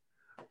saying,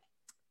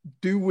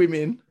 do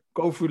women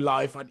go through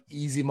life on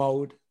easy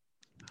mode?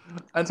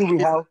 And Do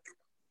we help?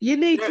 You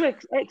need to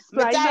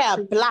explain that.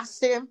 Medea,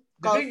 blast him.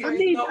 The Go thing for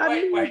is- it. no,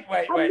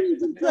 wait. I need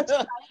to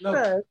explain Look,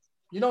 first.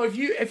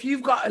 if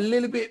you've got a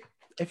little bit,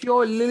 if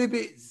you're a little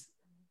bit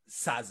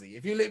sassy,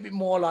 if you're a little bit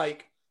more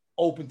like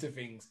open to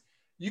things,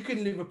 you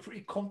can live a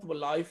pretty comfortable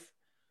life.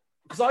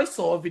 Because I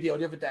saw a video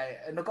the other day,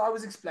 and the guy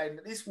was explaining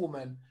that this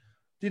woman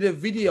did a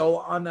video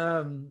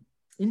on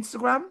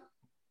Instagram.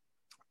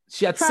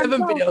 She had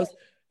 7 videos.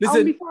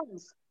 Listen,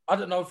 OnlyFans. I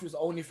don't know if it was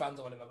OnlyFans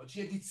or whatever, but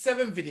she did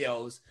 7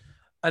 videos,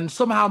 and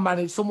somehow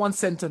managed. Someone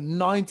sent her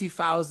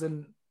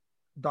 $90,000,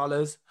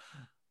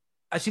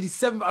 and she did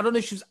 7. I don't know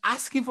if she was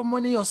asking for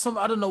money or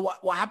something. I don't know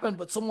what happened,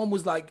 but someone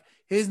was like,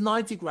 "Here's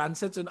 90 grand,"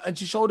 sent her, and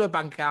she showed her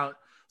bank account.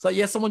 It's like,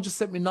 yeah, someone just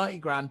sent me 90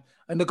 grand,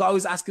 and the guy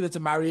was asking her to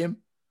marry him,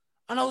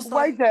 and I was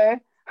like, Wait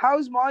there.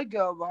 How's my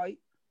girl, right?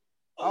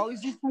 Oh,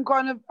 is this some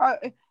kind of...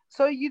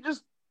 so you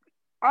just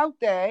out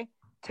there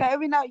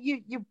tearing out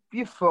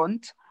your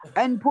front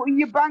and putting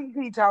your bank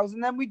details,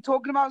 and then we're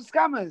talking about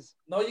scammers.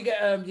 No, you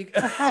get No,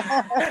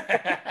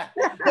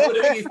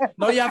 the thing is,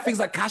 no, you have things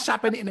like Cash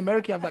App in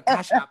America. You have like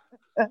Cash App.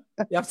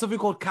 You have something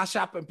called Cash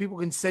App, and people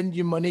can send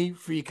you money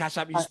through your Cash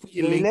App. You just put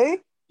your link. Really?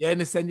 Yeah,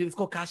 and they send you. It's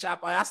called Cash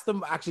App. I asked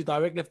them actually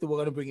directly if they were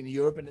going to bring it to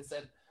Europe, and they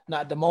said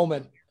not at the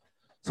moment.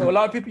 So a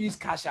lot of people use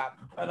Cash App,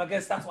 and I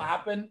guess that's what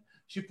happened.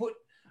 She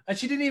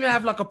didn't even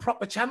have like a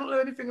proper channel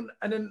or anything,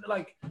 and then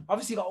like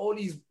obviously got all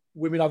these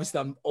women obviously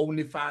on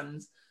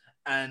OnlyFans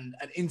and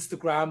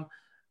Instagram,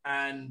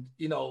 and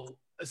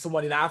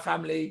someone in our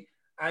family,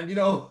 and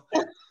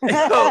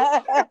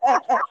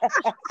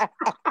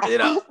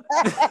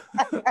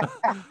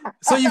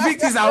so you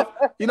picked this out.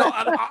 I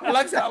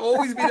like I said, I've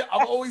always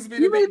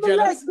been You a bit mean the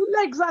jealous.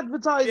 legs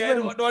advertisement? Yeah,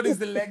 what is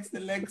the legs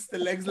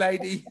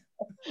lady?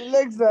 The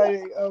legs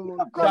lady. Oh my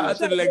Shout out god.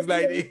 to the legs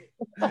lady.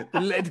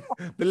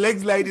 The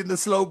legs lady in the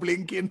slow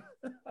blinking.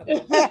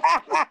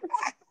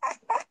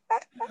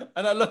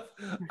 And I love.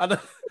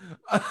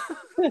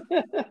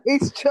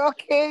 It's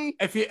Chucky.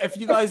 If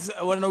you guys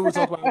want to know what we're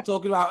talking about, I'm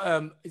talking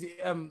about is it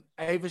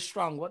Ava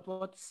Strong?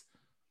 What's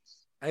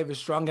Ava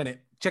Strong in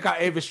it? Check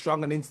out Ava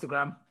Strong on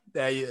Instagram.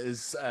 There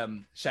is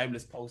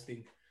shameless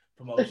posting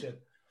promotion.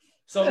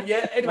 So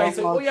yeah, anyway,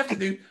 so all you have to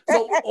do,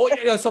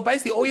 so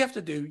basically all you have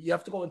to do, you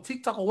have to go on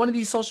TikTok or one of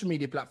these social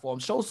media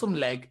platforms, show some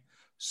leg,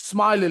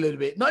 smile a little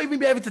bit, not even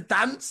be able to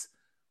dance,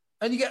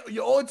 and you get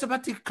your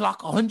automatic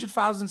clock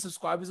 100,000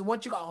 subscribers. And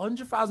once you got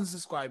 100,000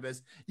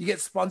 subscribers, you get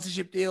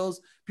sponsorship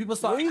deals. People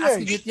start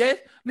asking you, yeah,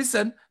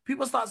 listen,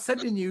 people start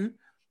sending you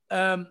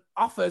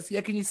offers. Yeah,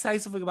 can you say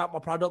something about my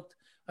product?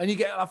 And you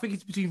get, I think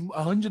it's between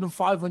 100 and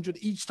 500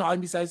 each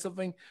time you say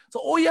something. So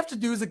all you have to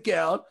do as a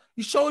girl,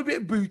 you show a bit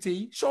of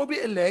booty, show a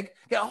bit of leg,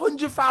 get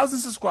 100,000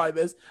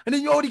 subscribers, and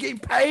then you're already getting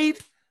paid.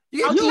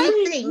 How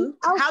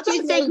do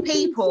you think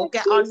people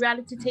get on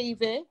reality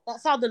TV?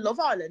 That's how the Love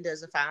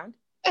Islanders are found.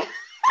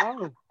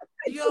 Oh.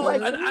 Yo,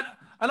 and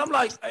I'm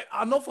like,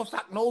 I know for a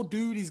fact, no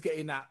dude is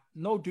getting that.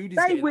 No dude is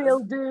They getting will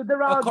that. do.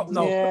 There are.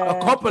 Yeah.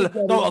 A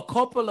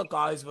couple of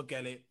guys will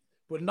get it,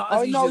 but not as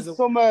I easy know as.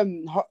 some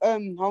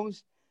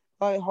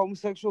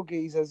homosexual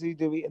geezers who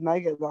do it and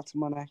they get lots of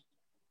money.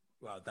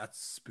 Well,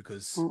 that's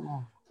because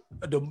Mm-mm.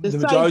 the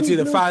same majority of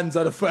the people- fans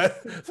are the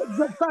first.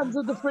 The fans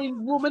of the free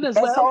woman as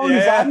That's well.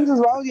 OnlyFans as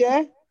well,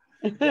 yeah.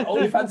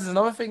 OnlyFans is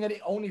another thing. And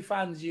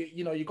OnlyFans,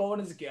 you know, you go on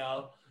as a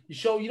girl, you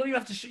show, you don't even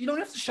have to, you don't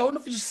have to show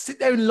enough. You just sit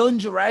there in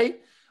lingerie,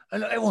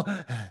 and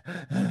everyone.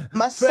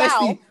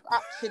 Myself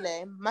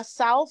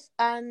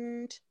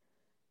and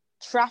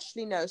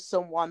Trashly knows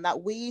someone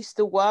that we used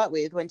to work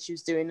with when she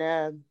was doing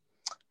her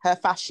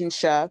fashion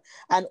show,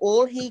 and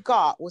all he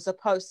got was a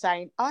post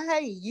saying, "Oh,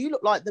 hey, you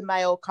look like the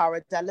male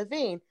Cara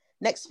Delevingne."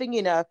 Next thing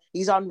you know,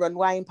 he's on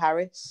runway in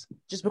Paris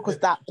just because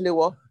that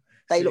blew up.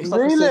 They look like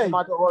Really? a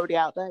supermodel already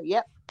out there.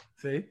 Yep,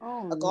 See,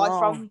 a guy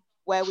from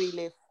where we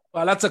live.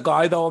 well, that's a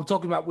guy though. We're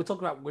talking about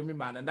women,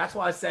 man, and that's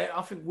why I say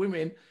I think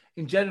women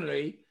in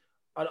generally,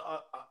 like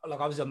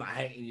obviously I'm not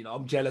hating, you know,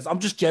 I'm jealous. I'm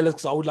just jealous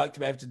because I would like to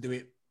be able to do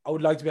it. I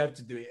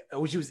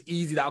wish it was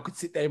easy that I could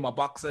sit there in my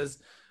boxers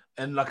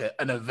and like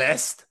a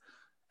vest.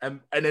 And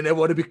then they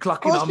want to be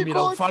clocking on, you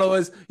know,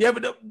 followers. Yeah,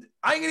 but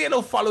I ain't gonna get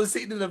no followers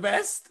sitting in the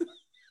vest.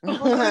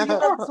 Listen,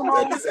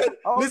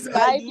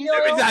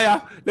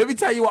 let me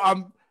tell you what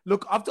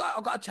look, I've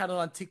got a channel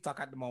on TikTok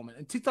at the moment,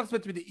 and TikTok's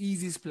meant to be the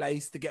easiest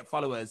place to get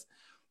followers.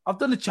 I've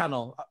done a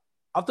channel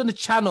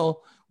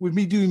with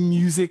me doing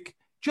music,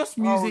 just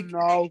music. Oh,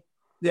 no.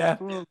 Yeah.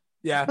 Mm.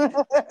 Yeah.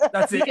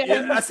 That's it.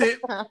 Yeah, that's it.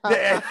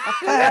 Yeah.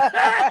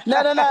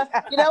 No.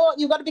 You know what?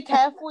 You've got to be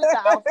careful with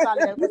that,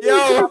 Sally.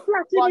 Yo.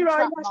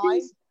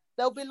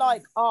 They'll be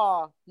like,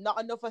 "Oh,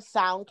 not another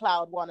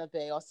SoundCloud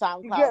wannabe or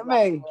SoundCloud." You get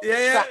me?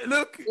 Yeah.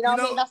 Look, You know what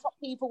I mean? That's what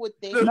people would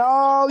think. Look,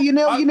 No, you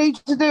know what you need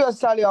to do,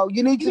 Salio.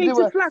 You need to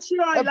do flash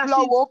your a eyelashes.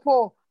 blow up,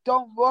 or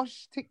don't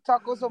rush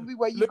TikTok or something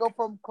where you go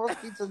from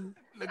crusty to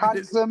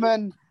handsome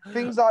and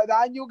things like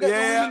that, and you'll get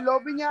women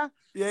loving you.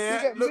 Yeah.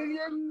 You get Look,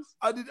 millions.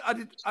 I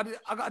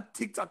got a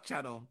TikTok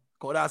channel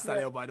called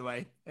Astalio, by the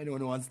way.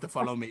 Anyone who wants to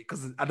follow me,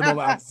 because at the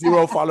moment I have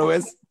 0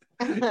 followers.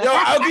 Yo,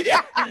 how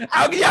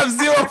can you have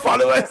 0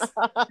 followers?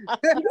 I'm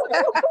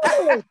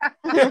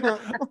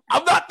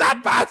not that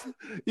bad.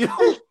 You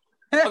know,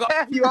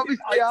 You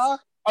obviously are.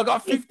 I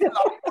got 50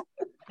 likes,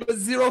 but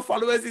 0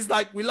 followers. It's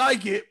like, we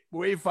like it, but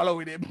we ain't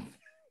following him.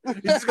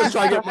 He's just gonna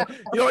try and get money.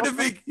 You know what I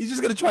think? He's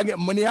just gonna try and get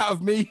money out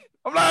of me.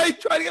 I'm like,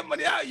 trying to get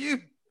money out of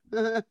you.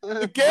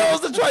 The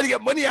girls are trying to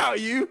get money out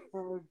of you.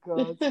 Oh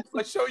God.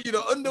 I show you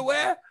the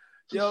underwear.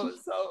 Yo,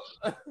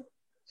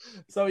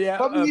 so yeah.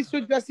 Probably you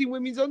should dress in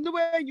women's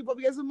underwear and you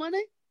probably get some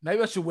money.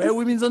 Maybe I should wear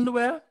women's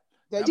underwear.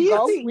 There Do you you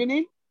go, think-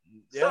 winning.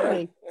 Yeah.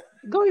 Sorry,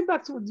 going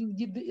back to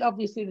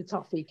obviously the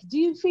topic, do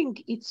you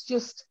think it's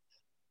just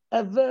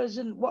a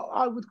version, what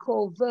I would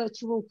call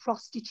virtual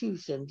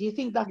prostitution? Do you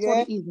think that's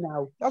what it is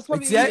now? That's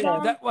what It's, it is.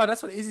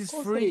 that's what it is. It's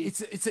Of course free. it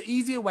is. It's an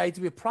easier way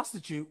to be a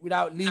prostitute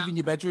without leaving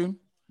your bedroom.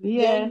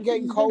 Yeah, and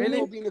getting cold Really?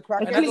 or being a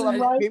crackhead. Clean, or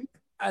right? pimp.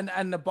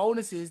 And the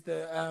bonus is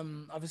the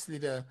obviously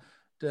the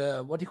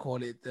what do you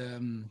call it?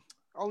 The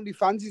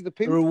OnlyFans is the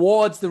pimp.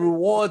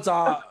 rewards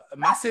are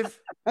massive.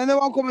 And they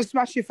won't come and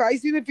smash your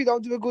face in if you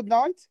don't do a good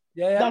night.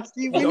 Yeah. That's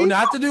You You winning. don't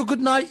have to do a good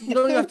night. You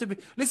don't even have to be.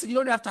 Listen, you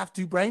don't have to have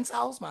 2 brain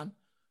cells, man.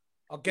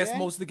 I guess Yeah.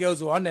 most of the girls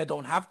who are on there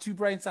don't have 2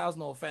 brain cells.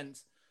 No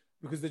offense,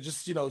 because they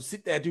just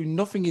sit there doing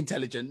nothing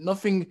intelligent,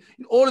 nothing.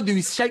 All they do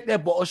is shake their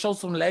butt or show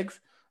some legs,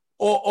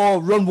 or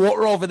run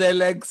water over their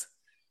legs.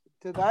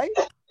 Do they?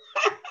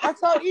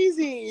 That's how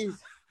easy it is.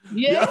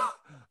 yeah.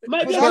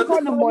 Maybe With But that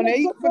kind of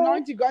money, for for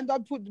 90 grand,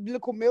 I'd put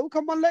little milk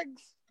on my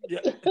legs.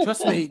 Yeah,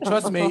 trust me.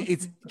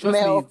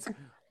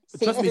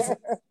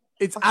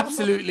 It's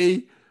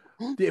absolutely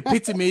the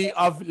epitome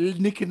of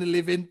nicking a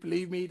living.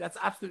 Believe me, that's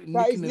absolutely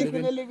That is nicking a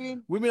living living. a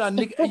living. Women are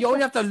nicking. You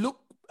only have to look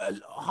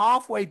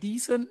halfway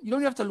decent. You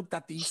don't have to look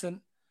that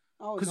decent,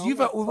 Oh, because no, we've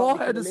that's all not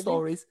heard the nicking a living.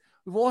 stories.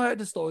 We've all heard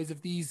the stories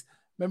of these.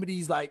 Remember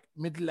these like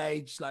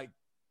middle-aged like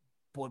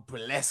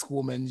burlesque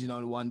women. You know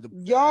the one.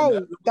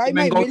 Yo, they men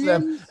make go to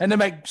them millions. and they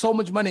make so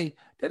much money.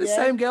 They're the Yeah,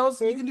 same girls.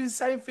 true. You can do the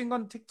same thing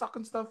on TikTok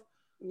and stuff.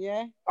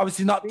 Yeah.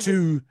 Obviously not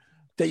too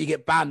that you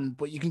get banned,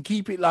 but you can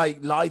keep it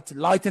like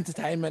light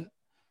entertainment.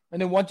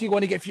 And then once you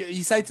want to get,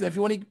 you say to them, if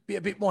you want to be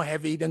a bit more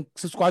heavy, then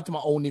subscribe to my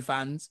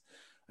OnlyFans.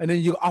 And then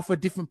you offer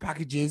different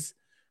packages,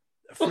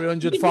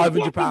 300,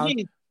 500 pounds.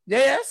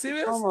 Yeah,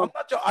 serious. Oh, I'm my.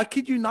 not joking. I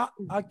kid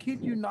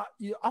you not.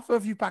 You offer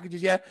a few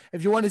packages. Yeah.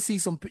 If you want to see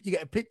you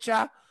get a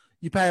picture,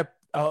 you pay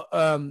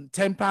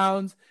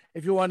 £10.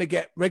 If you want to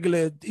get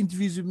regular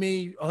interviews with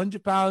me,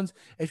 £100.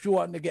 If you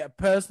want to get a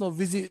personal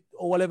visit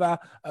or whatever,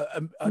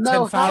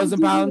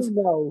 £10,000.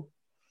 No.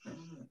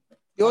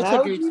 You're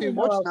How taking do too you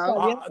much know? now.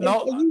 Sorry,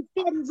 No. Are you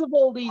fans of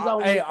all these?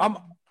 Hey,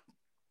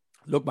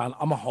 look, man.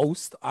 I'm a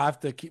host. I have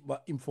to keep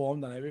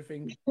informed on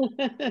everything.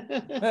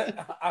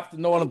 I have to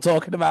know what I'm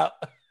talking about.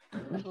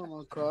 Oh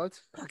my God.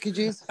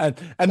 Packages. And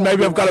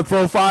maybe I've got a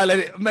profile in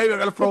it. Maybe I've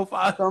got a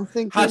profile. I'm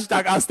thinking.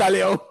 Hashtag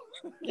Astalio.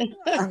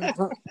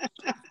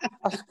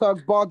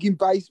 Hashtag bargain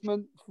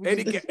basement.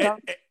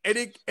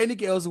 Any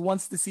girls who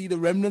wants to see the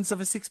remnants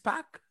of a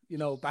 6-pack, you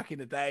know, back in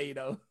the day, you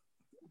know,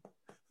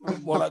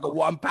 more like a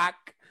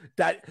 1-pack.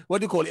 That, what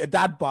do you call it? A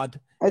dad bod.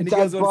 Any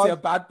girls want to see a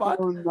bad bod?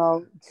 Oh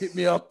no! Hit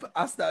me up.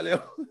 Ask that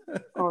Leo.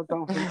 Oh,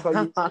 don't think so.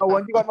 No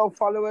wonder you got no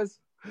followers.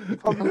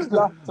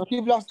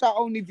 You've lost our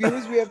only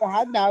viewers we ever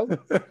had now.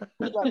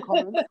 That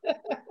comment.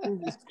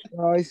 Jesus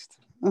Christ.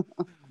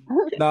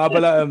 No,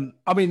 but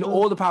I mean,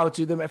 all the power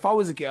to them. If I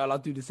was a girl,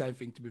 I'd do the same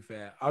thing. To be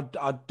fair,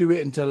 I'd do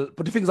it until.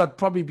 But the thing is, I'd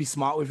probably be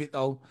smart with it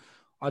though.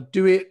 I'd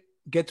do it,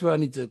 get to where I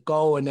need to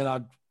go, and then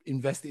I'd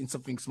invest it in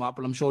something smart.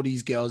 But I'm sure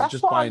these girls That's are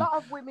just what buying. a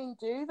lot of women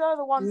do, though.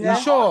 The ones. You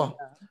sure?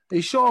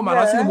 You sure, man?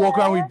 I see them walk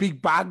around with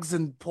big bags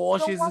and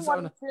Porsches Someone and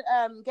stuff.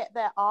 wanted to get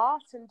their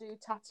art and do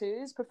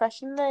tattoos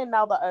professionally, and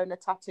now they own a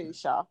tattoo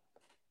shop.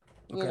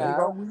 You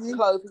know,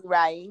 clothing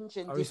range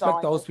and I design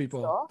respect those and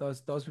people.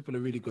 stuff. Those people are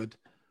really good.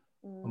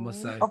 I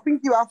must say. I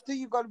think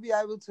you've got to be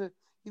able to.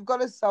 You've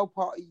got to sell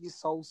part of your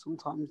soul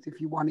sometimes if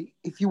you want it.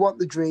 If you want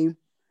the dream,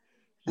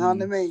 you know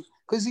what I mean?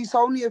 Because it's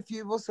only a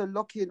few of us are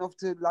lucky enough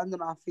to land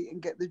on our feet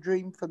and get the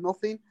dream for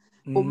nothing.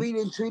 But really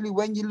and truly,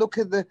 when you look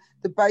at the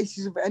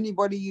basis of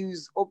anybody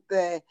who's up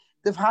there,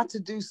 they've had to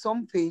do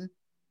something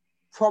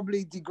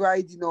probably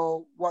degrading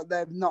or what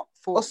they've not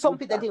thought. Or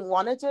something they didn't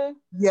want to do.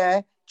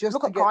 Yeah, just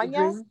Look to at get the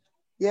Kanye. dream.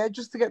 Yeah,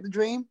 just to get the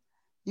dream.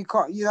 You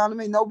can't, you know what I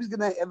mean? Nobody's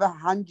going to ever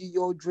hand you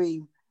your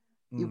dream.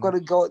 You've got to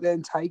go out there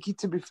and take it,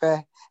 to be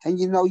fair. And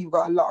you know you've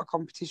got a lot of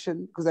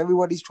competition because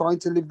everybody's trying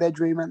to live their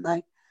dream, aren't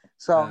they?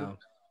 So, I mean,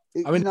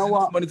 you know there's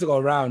enough money to go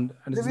around,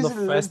 and there's enough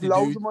thirsty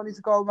loads dudes. of money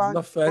to go around.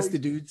 Enough thirsty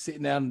dudes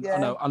sitting there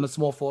on a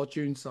small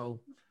fortune.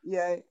 So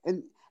yeah,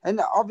 and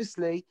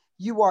obviously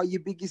you are your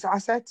biggest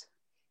asset.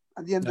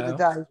 At the end of the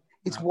day,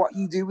 it's what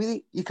you do with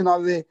it. You can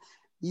either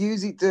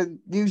use it to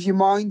use your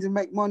mind and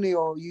make money,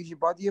 or use your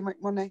body and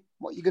make money.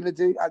 What you're gonna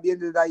do at the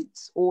end of the day,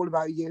 it's all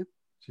about you.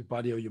 It's your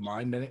body or your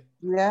mind, isn't it?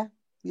 Yeah.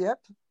 Yep.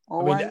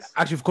 Always. I mean,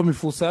 actually, we've come in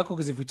full circle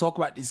because if we talk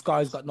about this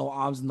guy's got no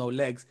arms and no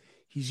legs,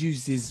 he's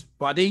used his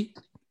body.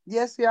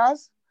 Yes, he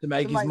has. To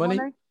make his money.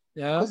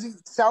 Yeah. Because he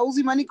sells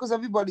his money because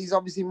everybody's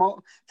obviously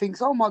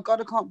thinks, oh my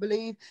God, I can't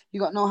believe you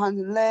got no hands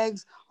and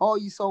legs. Oh,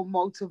 you're so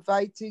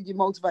motivated. You're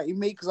motivating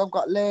me because I've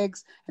got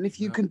legs. And if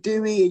you can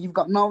do it and you've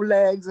got no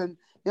legs, and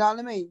you know what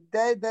I mean?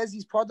 There's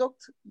his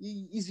product.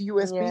 He's a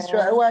USP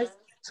straight away.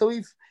 So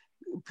if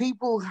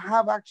people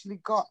have actually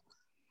got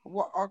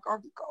what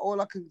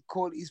all I can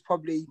call it is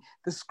probably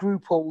the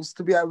scruples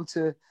to be able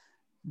to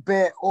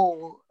bear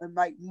all and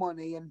make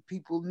money, and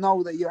people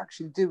know that you're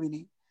actually doing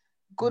it.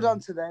 Good on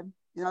to them,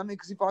 you know what I mean?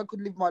 Because if I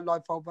could live my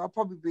life over, I'd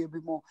probably be a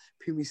bit more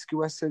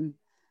promiscuous and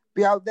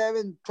be out there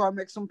and try and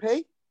make some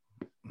pay.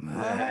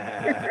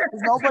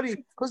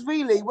 Because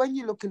really, when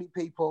you're looking at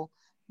people,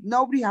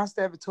 nobody has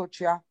to ever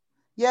touch you.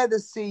 Yeah, they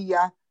see you,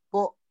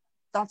 but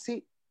that's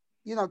it.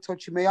 You're not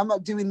touching me. I'm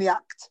not doing the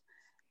act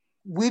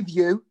with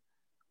you.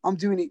 I'm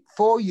doing it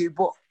for you,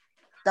 but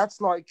that's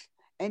like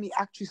any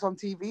actress on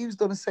TV who's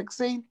done a sex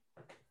scene.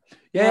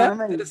 Yeah, you know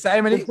what I mean? the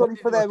same. They've done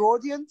it for their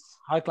audience.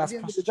 High class At the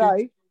end of the prostitute.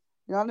 day,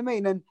 you know what I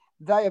mean? And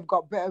they have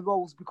got better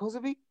roles because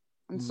of it,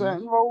 and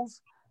certain roles.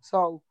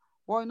 So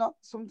why not?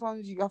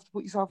 Sometimes you have to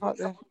put yourself out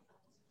there.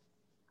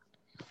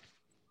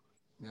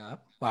 Yeah.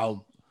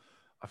 Well,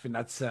 I think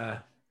that's.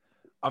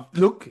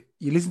 Look,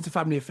 you listen to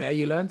Family Affair,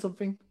 you learn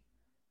something.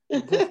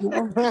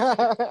 Because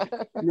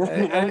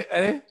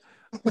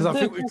I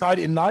think we've tied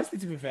it in nicely,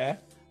 to be fair.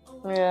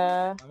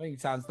 Yeah. I think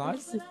it sounds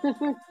nice.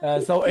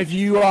 So if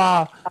you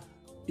are,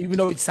 even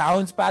though it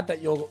sounds bad that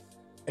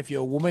if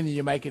you're a woman and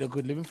you're making a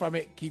good living from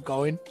it, keep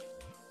going.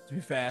 To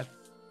be fair,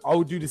 I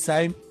would do the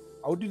same.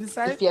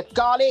 If you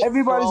got it,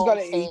 everybody's got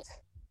to eat.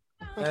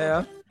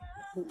 Yeah.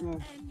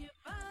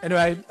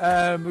 Anyway,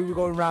 we were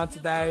going around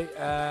today.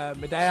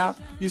 Medea,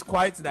 you're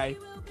quiet today.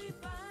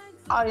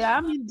 I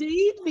am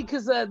indeed,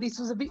 because this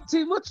was a bit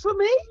too much for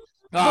me.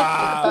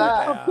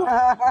 Ah, I've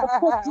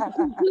got to the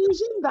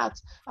conclusion that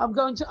I'm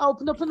going to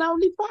open up an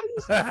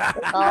OnlyFans.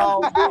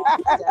 Oh,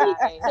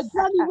 A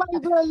granny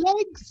wave her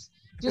legs.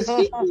 Just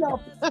hit me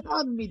up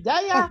on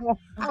Medea.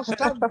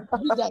 Hashtag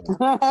Medea.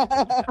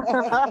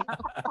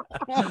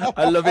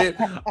 I love it.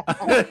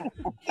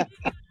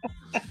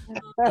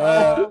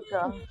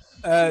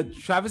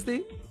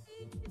 Travesty?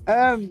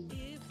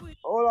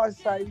 All I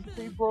say is,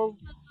 people,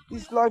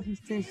 this life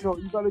is too short.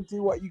 You got to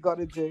do what you got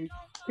to do.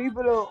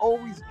 People will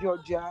always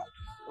judge you,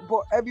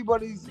 but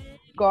everybody's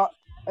got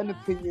an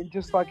opinion,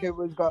 just like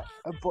everyone's got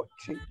a butt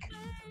cheek.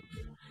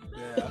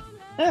 Yeah.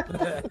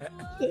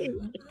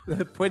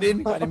 Put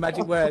in any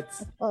magic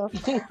words. Oh,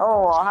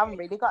 I haven't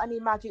really got any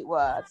magic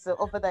words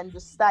other than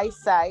just stay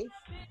safe.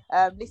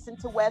 Listen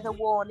to weather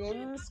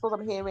warnings, because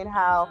I'm hearing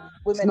how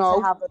we're meant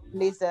to have a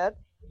blizzard.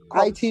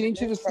 18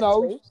 inches of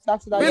snow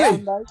Saturday,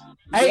 Really? Sunday.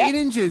 18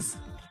 inches?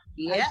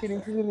 Yeah. 18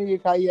 inches in the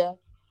UK, yeah.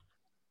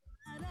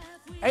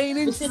 8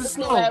 inches of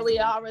Specifically snow. where we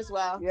are as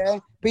well. Yeah,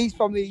 peace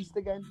from the east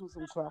again for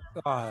some crap.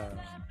 Oh,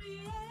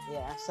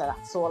 Yeah, so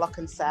that's all I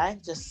can say.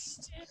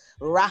 Just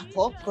wrap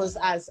up because,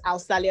 as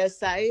Alstalio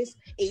says,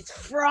 it's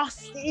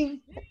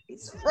frosty.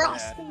 It's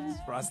frosty. yeah, it's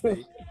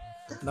frosty.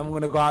 And I'm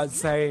gonna go out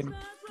saying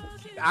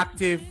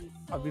active.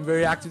 I've been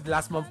very active the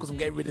last month because I'm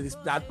getting rid of this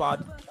dad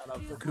bod that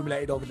I've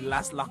accumulated over the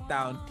last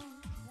lockdown.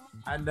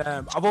 And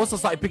I've also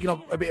started picking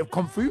up a bit of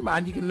Kung Fu,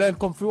 man. You can learn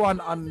Kung Fu on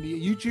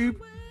YouTube.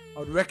 I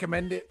would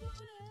recommend it.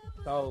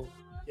 So,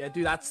 yeah,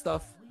 do that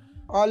stuff.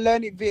 I'll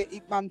learn it via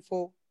Ip Man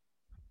 4.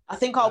 I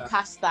think I'll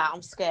pass that.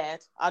 I'm scared.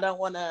 I don't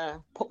want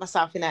to put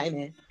myself in that in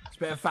here. It's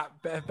better fat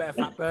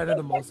burner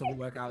than most of the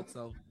workout.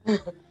 So,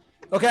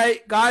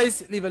 okay,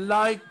 guys, leave a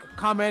like,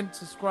 comment,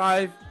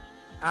 subscribe,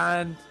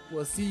 and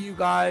we'll see you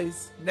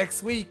guys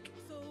next week.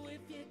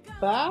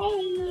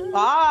 Bye.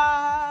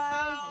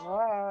 Bye.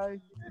 Bye.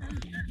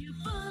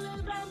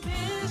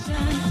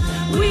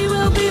 We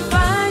will be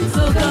fine,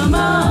 so come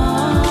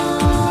on.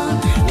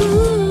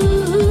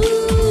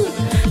 Ooh,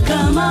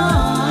 come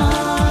on.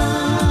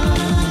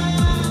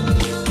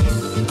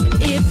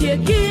 If you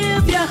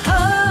give your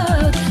heart